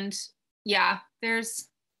 And yeah, there's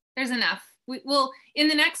enough. We'll in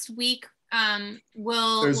the next week.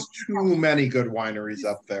 There's too many good wineries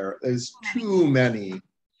up there. There's too many.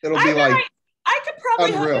 It'll be like I could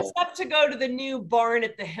probably unreal. hook us up to go to the new barn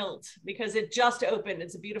at the Hilt because it just opened.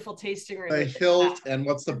 It's a beautiful tasting room. The Hilt and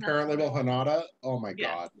what's the parent label, Hanada? Oh my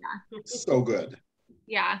God, so good.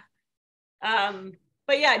 Yeah.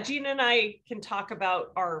 But yeah, Gina and I can talk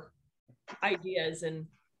about our ideas and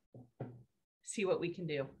see what we can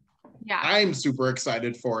do. Yeah, I'm super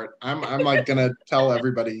excited for it. I'm like gonna tell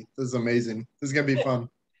everybody this is amazing. This is gonna be fun.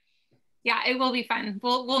 Yeah, it will be fun.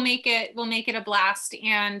 We'll make it a blast.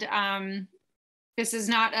 And this is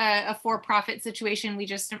not a for-profit situation. We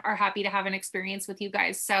just are happy to have an experience with you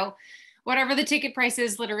guys. So whatever the ticket price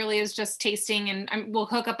is, literally is just tasting, and we'll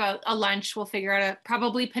hook up a lunch. We'll figure out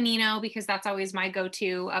probably Panino, because that's always my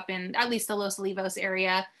go-to up in at least the Los Olivos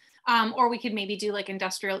area. Or we could maybe do like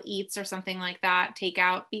industrial eats or something like that,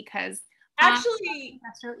 takeout, because actually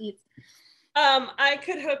industrial eats. I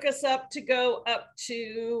could hook us up to go up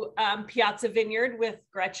to Piazza Vineyard with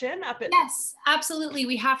Gretchen up at. Yes, absolutely.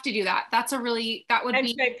 We have to do that. That would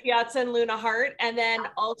be Piazza and Luna Hart. And then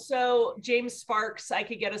also James Sparks, I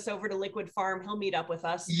could get us over to Liquid Farm. He'll meet up with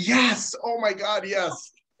us. Yes. Oh my God.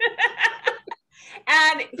 Yes.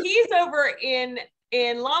 And he's over in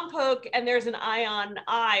Lompoc, and there's an Eye on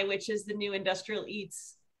Eye, which is the new Industrial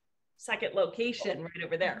Eats second location right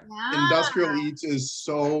over there. Yeah. Industrial Eats is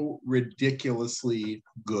so ridiculously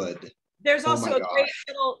good. There's also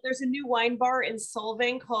there's a new wine bar in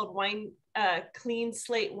Solvang called Clean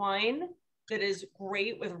Slate Wine that is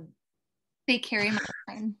great with. They carry my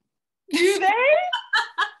wine. Do they?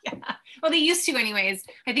 Yeah. Well, they used to anyways.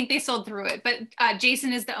 I think they sold through it, but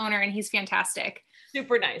Jason is the owner and he's fantastic.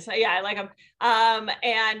 Super nice. Yeah, I like him.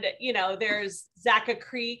 And there's Zacca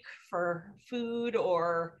Creek for food,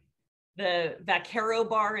 or the Vaquero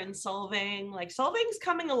bar in Solvang. Like, Solvang's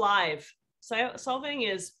coming alive. So Solvang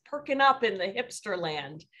is perking up in the hipster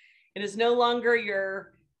land. It is no longer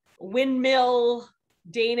your windmill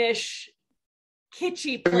Danish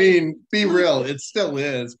kitschy place. I mean, be real, it still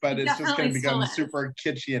is, but it's just going to Definitely become still super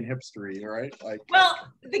kitschy and hipstery, right? Like, well,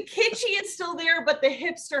 the kitschy is still there, but the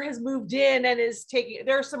hipster has moved in and is taking.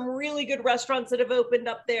 There are some really good restaurants that have opened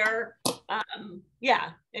up there. Yeah,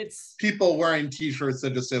 it's people wearing T-shirts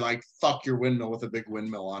that just say like "fuck your windmill" with a big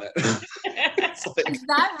windmill on it. It's like, Is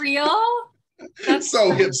that real? That's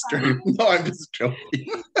so hipster. No, I'm just joking.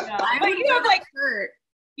 Yeah. But you have like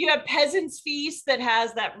you have Peasant's Feast that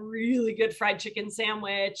has that really good fried chicken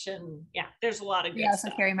sandwich, and yeah, there's a lot of good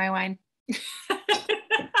stuff. I carry my wine. Look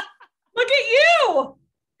at you.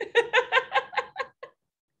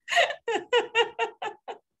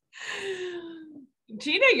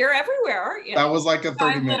 Gina, you're everywhere, aren't you? That was like a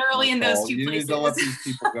 30-minute. Literally in those two you places. need to let these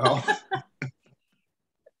people go.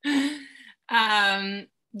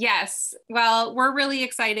 Yes. Well, we're really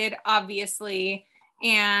excited, obviously.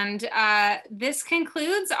 And this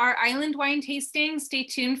concludes our island wine tasting. Stay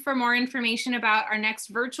tuned for more information about our next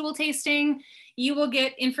virtual tasting. You will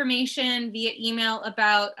get information via email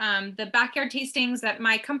about the backyard tastings that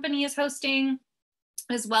my company is hosting,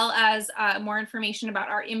 as well as more information about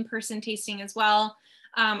our in-person tasting as well.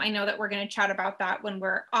 I know that we're going to chat about that when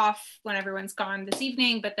we're off, when everyone's gone this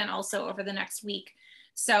evening, but then also over the next week.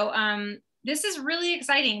 So this is really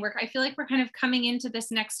exciting. I feel like we're kind of coming into this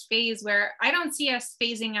next phase where I don't see us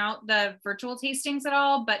phasing out the virtual tastings at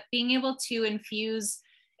all, but being able to infuse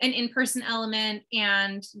an in-person element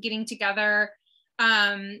and getting together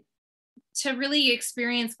to really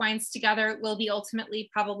experience wines together will be ultimately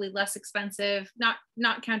probably less expensive, not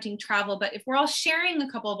counting travel. But if we're all sharing a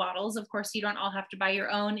couple of bottles, of course, you don't all have to buy your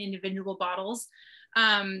own individual bottles.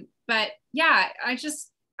 But yeah,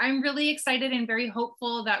 I'm really excited and very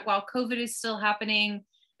hopeful that while COVID is still happening,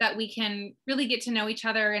 that we can really get to know each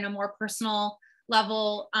other in a more personal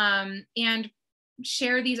level and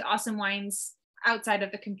share these awesome wines outside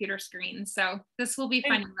of the computer screen. So this will be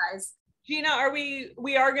fun, you guys. Gina,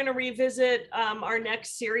 we are going to revisit our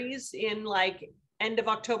next series in like end of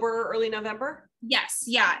October or early November? Yes,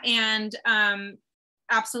 yeah. And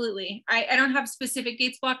absolutely. I don't have specific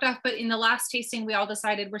dates blocked off, but in the last tasting, we all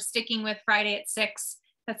decided we're sticking with Friday at 6.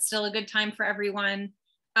 That's still a good time for everyone.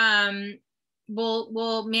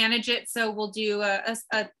 We'll manage it. So we'll do a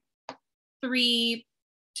 3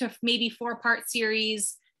 to maybe 4-part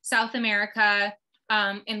series, South America.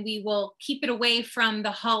 And we will keep it away from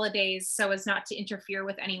the holidays so as not to interfere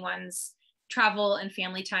with anyone's travel and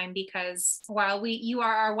family time, because while you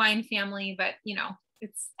are our wine family, but you know,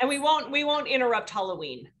 and we won't interrupt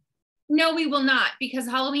Halloween. No, we will not, because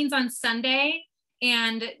Halloween's on Sunday,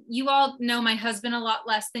 and you all know my husband a lot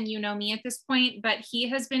less than you know me at this point, but he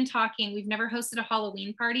has been talking. We've never hosted a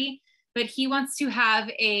Halloween party, but he wants to have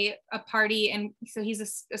a party, and so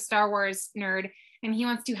he's a Star Wars nerd, and he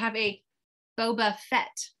wants to have a Boba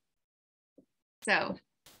Fett. So,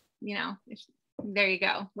 you know, there you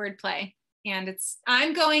go, wordplay. And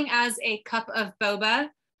I'm going as a cup of boba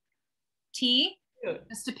tea,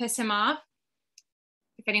 just to piss him off.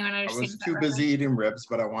 If anyone understands. I was too busy eating ribs,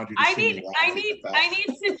 but I want you to I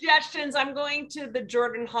need suggestions. I'm going to the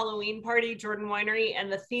Jordan Halloween party, Jordan Winery,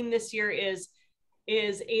 and the theme this year is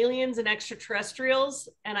aliens and extraterrestrials,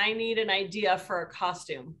 and I need an idea for a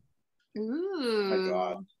costume. Ooh. Oh my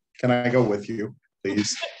God. Can I go with you,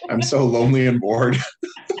 please? I'm so lonely and bored.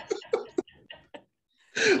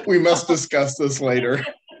 We must discuss this later.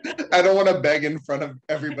 I don't want to beg in front of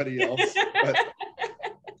everybody else. But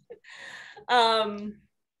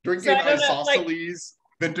drinking isosceles,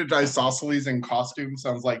 vintage isosceles in costume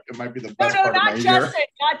sounds like it might be the best part of my year.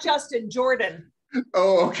 Not Justin, Jordan.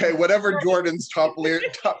 Oh, okay. Whatever Jordan's top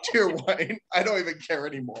tier wine, I don't even care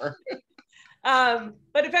anymore.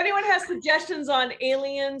 But if anyone has suggestions on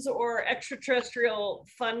aliens or extraterrestrial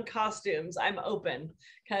fun costumes, I'm open,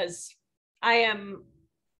 because I am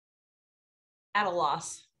at a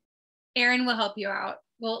loss. Erin will help you out.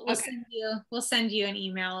 We'll send you an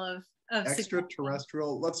email of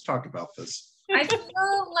extraterrestrial. Let's talk about this. I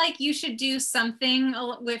feel like you should do something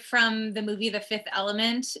from the movie The Fifth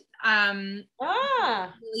Element.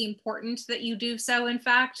 Really important that you do so. In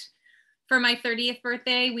fact, for my 30th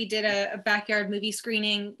birthday, we did a backyard movie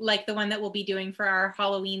screening like the one that we'll be doing for our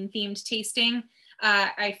Halloween themed tasting.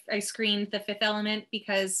 I screened The Fifth Element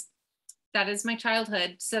because that is my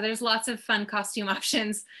childhood. So there's lots of fun costume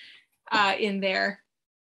options in there.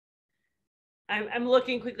 I'm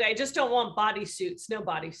looking quickly. I just don't want bodysuits. No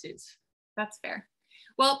bodysuits. That's fair.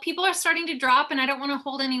 Well, people are starting to drop, and I don't want to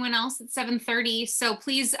hold anyone else at 7:30. So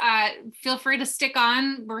please feel free to stick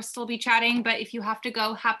on. We'll still be chatting, but if you have to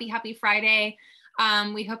go, happy Friday.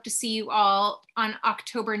 We hope to see you all on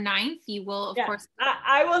October 9th. You will, of course.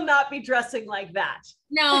 I will not be dressing like that.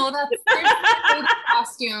 No, there's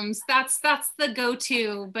costumes. That's the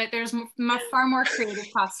go-to, but there's far more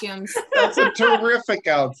creative costumes. That's a terrific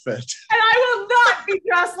outfit. And I will not be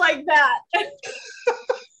dressed like that.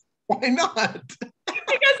 Why not?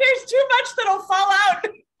 Because there's too much that'll fall out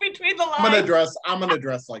between the lines. I'm gonna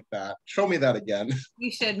dress like that. Show me that again.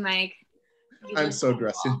 You should, Mike. I'm so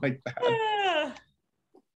dressing like that.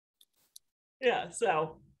 Yeah,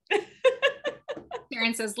 so.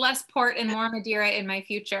 Karen says, less port and more Madeira in my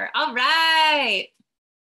future. All right.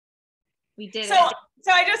 We did it.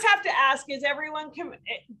 So I just have to ask, does everyone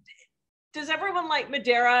like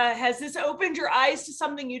Madeira? Has this opened your eyes to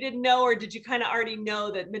something you didn't know, or did you kind of already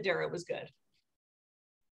know that Madeira was good?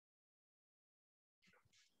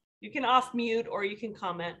 You can off mute or you can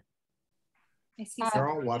comment. I see. They're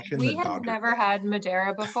all watching we had never had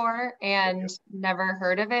Madeira before and never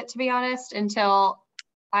heard of it, to be honest, until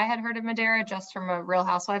I had heard of Madeira just from a Real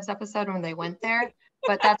Housewives episode when they went there,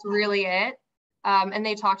 but that's really it. And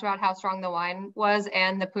they talked about how strong the wine was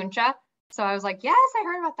and the puncha. So I was like, yes, I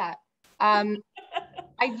heard about that.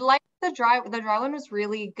 I liked the dry one was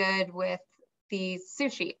really good with the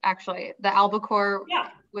sushi, actually. The albacore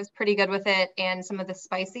was pretty good with it, and some of the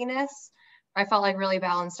spiciness I felt like really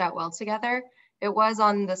balanced out well together. It was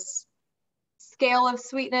on the scale of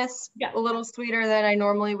sweetness, a little sweeter than I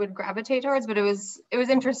normally would gravitate towards, but it was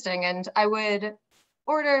interesting, and I would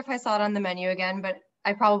order if I saw it on the menu again, but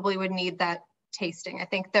I probably would need that tasting. I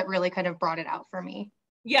think that really kind of brought it out for me.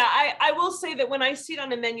 Yeah, I will say that when I see it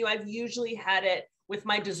on a menu, I've usually had it with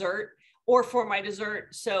my dessert or for my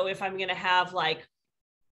dessert. So if I'm gonna have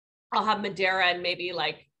I'll have Madeira and maybe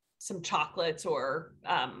like some chocolates or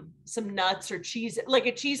some nuts or cheese, like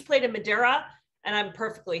a cheese plate of Madeira, and I'm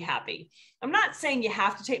perfectly happy. I'm not saying you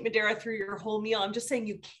have to take Madeira through your whole meal. I'm just saying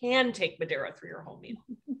you can take Madeira through your whole meal.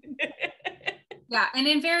 Yeah, and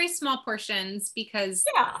in very small portions, because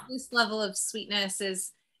this level of sweetness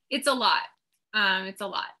it's a lot. It's a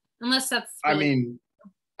lot. Unless that's really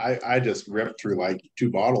I just ripped through like 2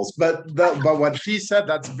 bottles, but what she said,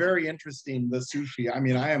 that's very interesting. The sushi. I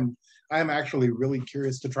mean, I am actually really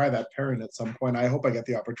curious to try that pairing at some point. I hope I get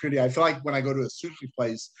the opportunity. I feel like when I go to a sushi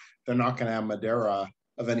place, they're not going to have Madeira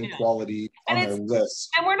of any quality on their list.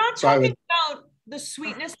 And we're not talking about the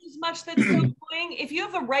sweetness as much that's so annoying. If you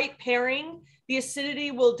have the right pairing, the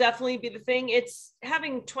acidity will definitely be the thing. It's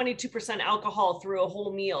having 22% alcohol through a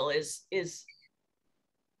whole meal is.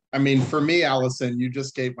 I mean, for me, Allison, you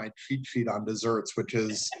just gave my cheat sheet on desserts, which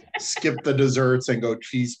is skip the desserts and go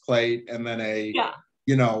cheese plate, and then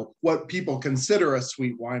you know, what people consider a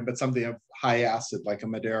sweet wine, but something of high acid like a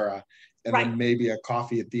Madeira, and then maybe a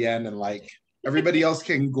coffee at the end, and like everybody else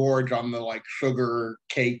can gorge on the like sugar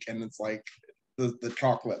cake, and it's like the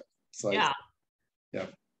chocolate. So yeah.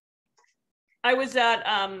 I was at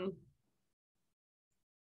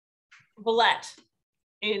Valette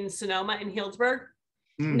in Sonoma in Healdsburg.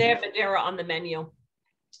 They have Madeira on the menu.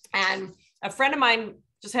 And a friend of mine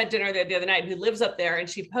just had dinner there the other night who lives up there, and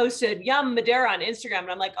she posted yum Madeira on Instagram.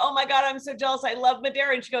 And I'm like, oh my God, I'm so jealous. I love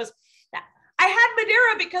Madeira. And she goes, I had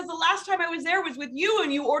Madeira because the last time I was there was with you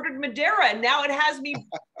and you ordered Madeira, and now it has me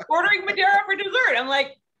ordering Madeira for dessert. I'm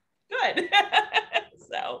like, good.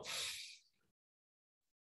 So,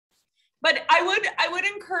 but I would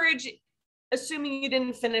encourage, assuming you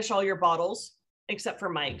didn't finish all your bottles, except for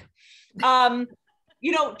Mike,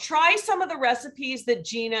 you know, try some of the recipes that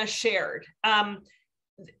Gina shared.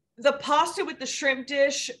 The pasta with the shrimp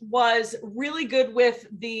dish was really good with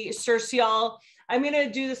the cercial. I'm going to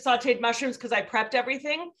do the sauteed mushrooms because I prepped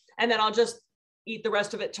everything, and then I'll just eat the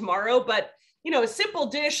rest of it tomorrow. But, you know, a simple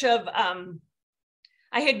dish of,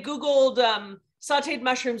 I had Googled sauteed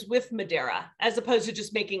mushrooms with Madeira as opposed to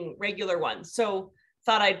just making regular ones. So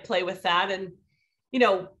thought I'd play with that. And, you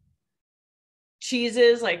know,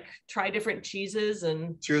 cheeses, like try different cheeses.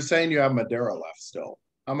 And so you're saying you have Madeira left still?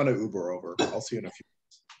 I'm going to Uber over. I'll see you in a few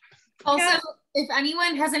minutes. Also, if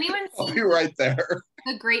anyone has seen I'll be right there.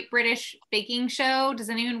 The Great British Baking Show, does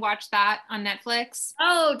anyone watch that on Netflix?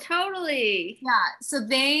 Oh, totally. Yeah. So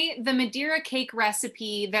the Madeira cake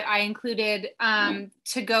recipe that I included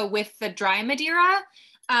to go with the dry Madeira,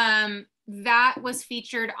 that was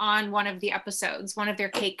featured on one of the episodes, one of their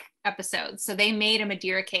cake episodes. So they made a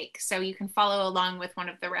Madeira cake. So you can follow along with one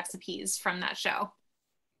of the recipes from that show.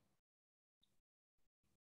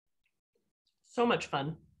 So much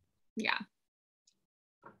fun. Yeah.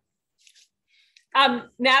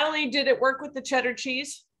 Natalie, did it work with the cheddar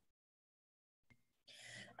cheese?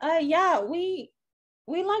 Yeah, we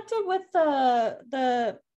liked it with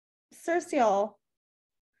the cercial.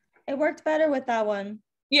 It worked better with that one.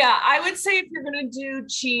 Yeah, I would say if you're going to do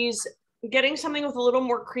cheese, getting something with a little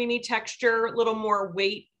more creamy texture, a little more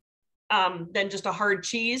weight than just a hard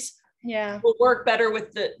cheese, will work better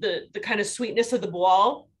with the kind of sweetness of the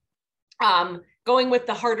boile. Going with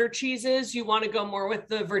the harder cheeses, you want to go more with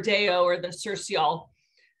the Verdeo or the cercial.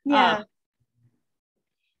 Yeah.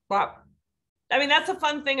 But I mean, that's a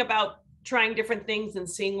fun thing about trying different things and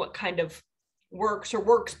seeing what kind of works or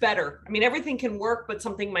works better. I mean, everything can work, but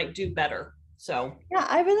something might do better. So yeah,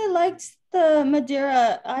 I really liked the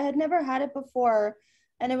Madeira. I had never had it before,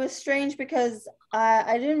 and it was strange because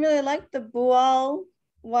I didn't really like the Boal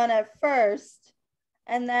one at first,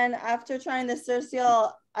 and then after trying the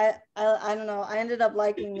cercial, I don't know, I ended up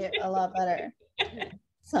liking it a lot better.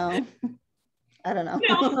 So I don't know.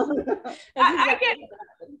 I get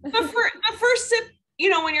the first sip, you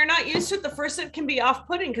know, when you're not used to it, the first sip can be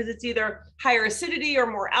off-putting because it's either higher acidity or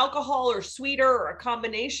more alcohol or sweeter or a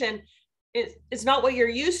combination. It's not what you're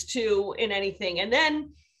used to in anything. And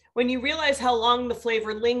then when you realize how long the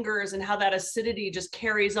flavor lingers and how that acidity just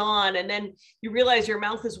carries on, and then you realize your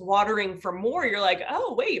mouth is watering for more, you're like,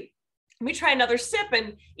 oh, wait, let me try another sip.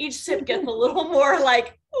 And each sip gets a little more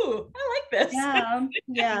like, ooh, I like this.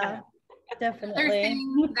 Yeah, definitely. Another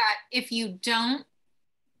thing that if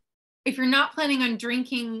you're not planning on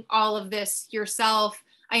drinking all of this yourself,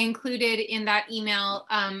 I included in that email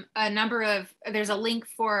there's a link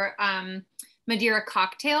for Madeira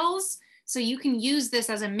cocktails. So you can use this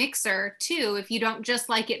as a mixer too, if you don't just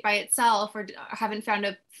like it by itself or haven't found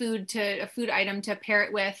a food item to pair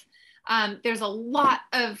it with. There's a lot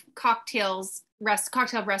of cocktail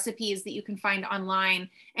recipes that you can find online,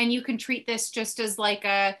 and you can treat this just as like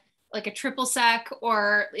a triple sec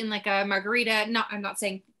or in like a margarita. I'm not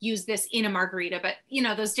saying use this in a margarita, but you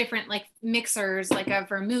know, those different like mixers, like a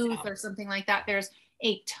vermouth or something like that. There's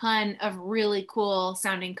a ton of really cool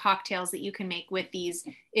sounding cocktails that you can make with these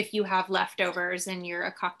if you have leftovers and you're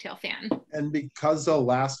a cocktail fan. And because they'll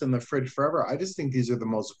last in the fridge forever, I just think these are the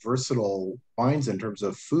most versatile wines in terms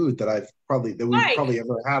of food that we've probably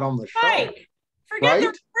ever had on the show. Forget Right?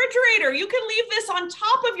 the refrigerator. You can leave this on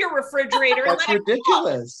top of your refrigerator. That's and let it cool.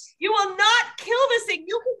 ridiculous. You will not kill this thing.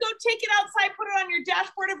 You can go take it outside, put it on your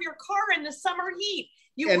dashboard of your car in the summer heat.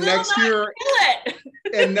 You And will next not year- kill it.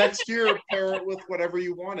 And next year, pair it with whatever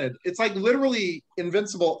you wanted. It's like literally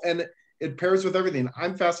invincible, and it pairs with everything.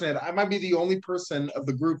 I'm fascinated. I might be the only person of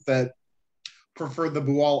the group that preferred the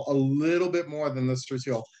Bual a little bit more than the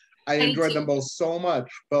Sturciol. I enjoyed them both so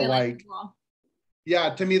much, but like,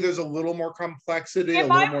 yeah, to me, there's a little more complexity, a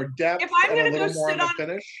little more depth, and a little more on the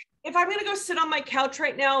finish. If I'm gonna go sit on my couch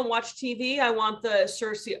right now and watch TV, I want the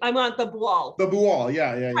Sturciol. I want the Bual. The Bual,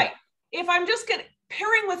 yeah. Right. If I'm just gonna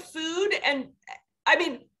pairing with food, and I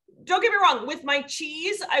mean, don't get me wrong, with my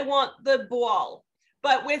cheese, I want the Bual.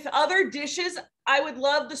 But with other dishes, I would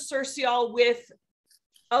love the Sturciol with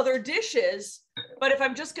other dishes. But if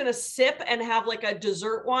I'm just gonna sip and have like a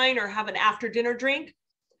dessert wine or have an after dinner drink,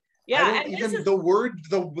 yeah. I don't even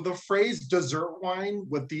the phrase dessert wine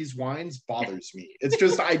with these wines bothers me. It's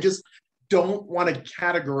just I just don't want to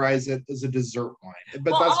categorize it as a dessert wine.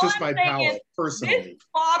 But that's just my palate personally. This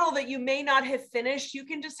bottle that you may not have finished, you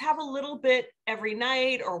can just have a little bit every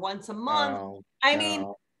night or once a month. I mean,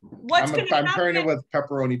 what's going to happen? I'm pairing it with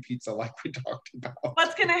pepperoni pizza like we talked about.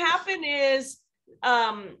 What's going to happen is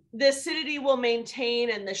the acidity will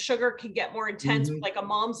maintain and the sugar can get more intense, like a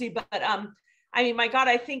Malmsey. But I mean, my God,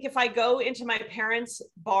 I think if I go into my parents'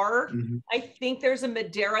 bar, I think there's a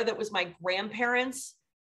Madeira that was my grandparents'.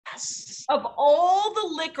 Yes. Of all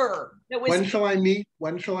the liquor that was. When shall I meet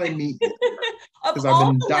you? Because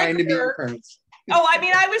I've been dying to meet your parents. Oh, I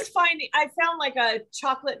mean, I found like a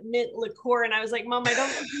chocolate mint liqueur, and I was like, Mom, I don't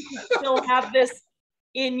think you can still have this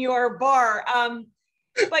in your bar.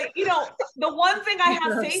 But you know, the one thing I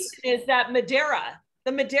have faith in is that Madeira.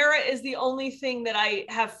 The Madeira is the only thing that I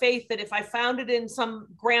have faith that if I found it in some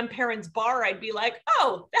grandparents' bar, I'd be like,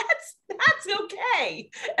 oh, that's okay.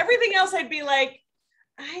 Everything else, I'd be like,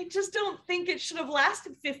 I just don't think it should have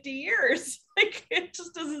lasted 50 years. Like, it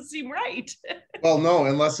just doesn't seem right. Well, no,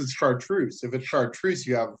 unless it's chartreuse. If it's chartreuse,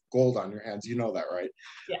 you have gold on your hands. You know that, right?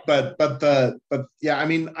 Yeah. But yeah, I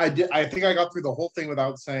mean, I think I got through the whole thing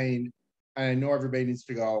without saying, I know everybody needs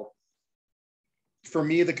to go. For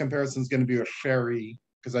me, the comparison is going to be a sherry,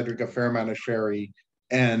 because I drink a fair amount of sherry,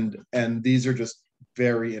 and these are just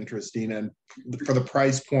very interesting. And for the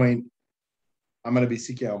price point, I'm going to be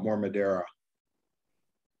seeking out more Madeira.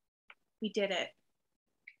 We did it.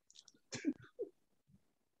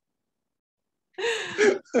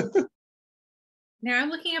 Now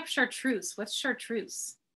I'm looking up chartreuse. What's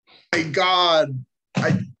chartreuse? My God,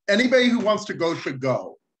 anybody who wants to go should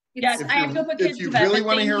go. Yes, I have to put kids to bed. If you really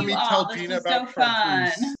want to hear me tell Gina about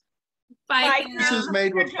chartreuse, Bye. this is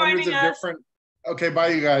made with hundreds of different. Okay, bye,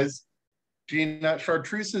 you guys. Gina,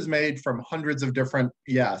 chartreuse is made from hundreds of different.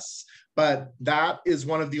 Yes, but that is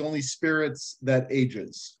one of the only spirits that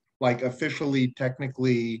ages. Like officially,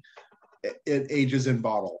 technically, it ages in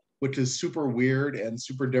bottle, which is super weird and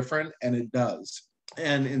super different, and it does.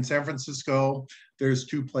 And in San Francisco, there's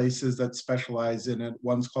two places that specialize in it.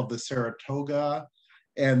 One's called the Saratoga,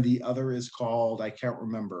 and the other is called, I can't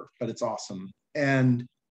remember, but it's awesome. And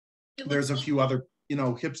there's a few other, you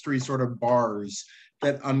know, hipstery sort of bars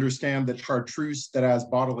that understand that chartreuse that has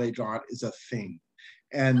bottle age on is a thing.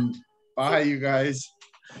 And bye, you guys.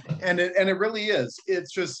 And it really is.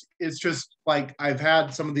 It's just like I've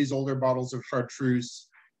had some of these older bottles of chartreuse,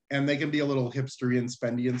 and they can be a little hipstery and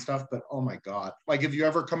spendy and stuff, but oh my God. Like if you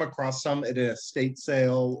ever come across some at an estate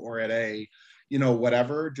sale or at a, you know,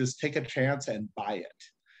 whatever, just take a chance and buy it.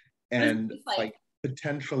 And like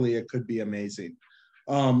potentially it could be amazing.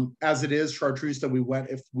 As it is, chartreuse that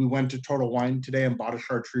if we went to Total Wine today and bought a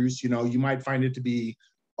chartreuse, you know, you might find it to be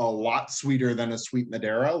a lot sweeter than a sweet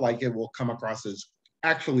Madeira. Like it will come across as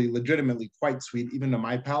actually legitimately quite sweet, even to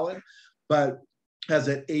my palate. But as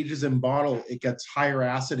it ages in bottle, it gets higher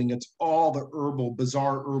acid and gets all the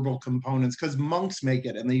bizarre herbal components, because monks make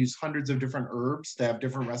it and they use hundreds of different herbs to have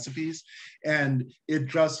different recipes. And it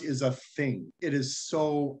just is a thing. It is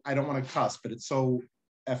so, I don't want to cuss, but it's so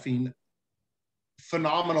effing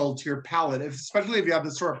phenomenal to your palate, especially if you have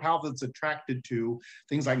this sort of palate that's attracted to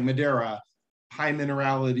things like Madeira, high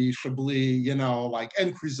minerality, Chablis, you know, like,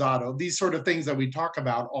 and Cruzado, these sort of things that we talk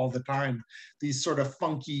about all the time, these sort of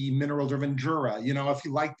funky mineral-driven Jura, you know, if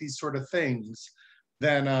you like these sort of things,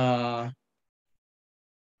 then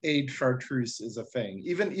aged chartreuse is a thing.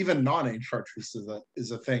 Even non-aged chartreuse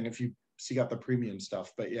is a thing if you seek out the premium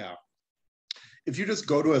stuff. But yeah, if you just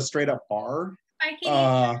go to a straight-up bar, that's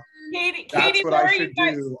what I should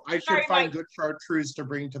do. I should find good chartreuse to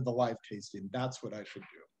bring to the live tasting. That's what I should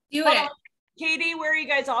do. Do it. Katie, where are you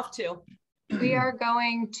guys off to? We are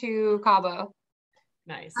going to Cabo.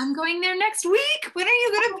 Nice. I'm going there next week. When are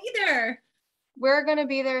you going to be there? We're going to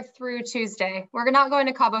be there through Tuesday. We're not going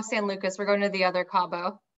to Cabo San Lucas. We're going to the other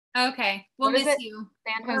Cabo. Okay. We'll What is miss it? you.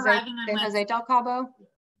 San We're Jose, arriving on San Jose Wednesday. del Cabo.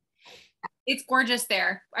 It's gorgeous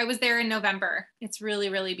there. I was there in November. It's really,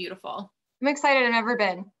 really beautiful. I'm excited. I've never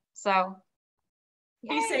been. So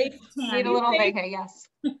Be safe. need a little vacay. Yes.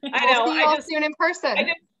 I know. We'll see you all soon in person.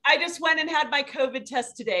 I just went and had my COVID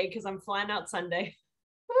test today because I'm flying out Sunday.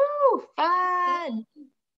 Woo, fun.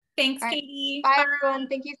 Thanks, All right. Katie. Bye, everyone.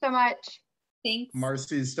 Thank you so much. Thanks.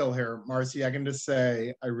 Marcy's still here. Marcy, I can just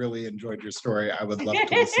say I really enjoyed your story. I would love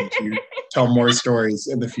to listen to you tell more stories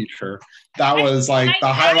in the future. That was like the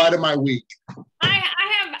highlight of my week. I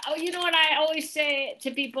have, you know what I always say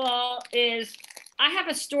to people is I have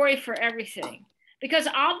a story for everything, because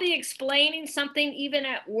I'll be explaining something even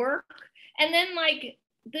at work, and then like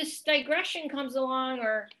this digression comes along,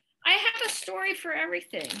 or I have a story for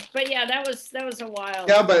everything. But yeah, that was a while.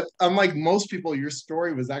 Yeah, but unlike most people, your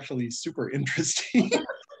story was actually super interesting.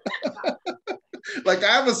 Like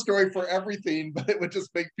I have a story for everything, but it would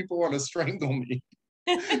just make people want to strangle me.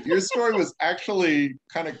 Your story was actually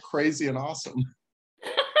kind of crazy and awesome.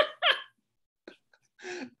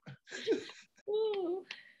 Ooh.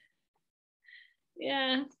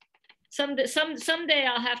 Yeah. Someday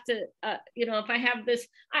I'll have to, if I have this,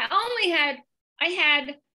 I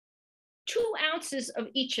had 2 ounces of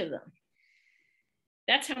each of them.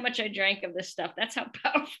 That's how much I drank of this stuff. That's how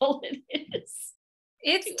powerful it is.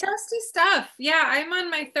 It's tasty stuff. Yeah, I'm on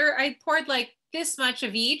my third. I poured like this much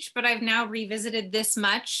of each, but I've now revisited this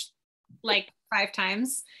much like 5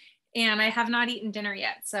 times, and I have not eaten dinner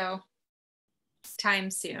yet. So it's time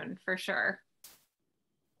soon for sure.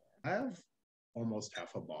 I have almost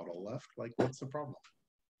half a bottle left. Like, what's the problem?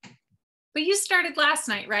 But you started last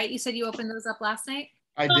night, right? You said you opened those up last night?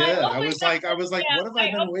 I did. I was like, yeah, what have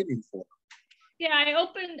I been waiting for? Yeah, I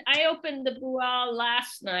opened the Bual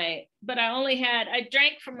last night, but I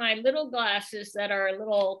drank from my little glasses that are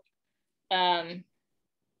little, I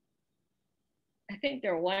think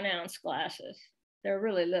they're 1 ounce glasses. They're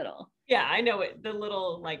really little. Yeah, I know it. The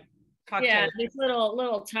little like cocktail. Yeah, these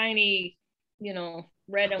little tiny,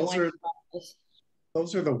 red and white glasses.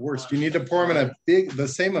 Those are the worst. You need to pour them in the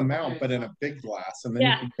same amount, but in a big glass, and then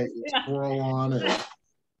you can get your swirl on it.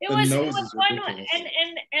 It was fun,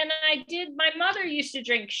 and my mother used to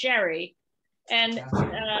drink sherry, and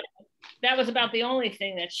that was about the only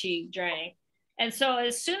thing that she drank. And so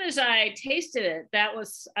as soon as I tasted it, I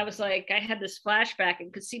was like, I had this flashback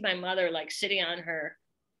and could see my mother like sitting on her,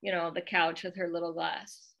 the couch with her little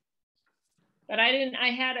glass. But I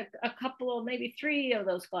had a couple of, maybe 3 of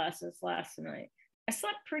those glasses last night. I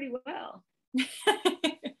slept pretty well.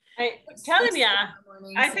 I'm telling you,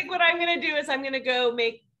 I think what I'm going to do is I'm going to go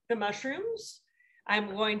make the mushrooms.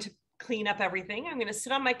 I'm going to clean up everything. I'm going to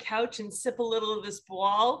sit on my couch and sip a little of this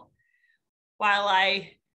Bual while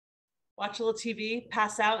I watch a little TV,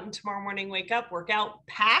 pass out, and tomorrow morning wake up, work out,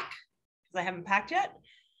 pack, because I haven't packed yet.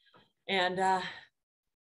 And yeah.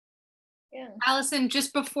 Allison,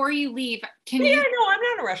 just before you leave, no, I'm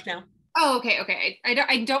not in a rush now. Oh, okay.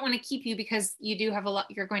 I don't want to keep you because you do have a lot.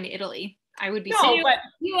 You're going to Italy. I would be. No, but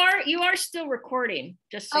you are still recording.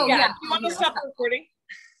 Just so yeah. You want to stop recording?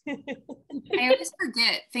 I always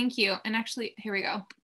forget. Thank you. And actually, here we go.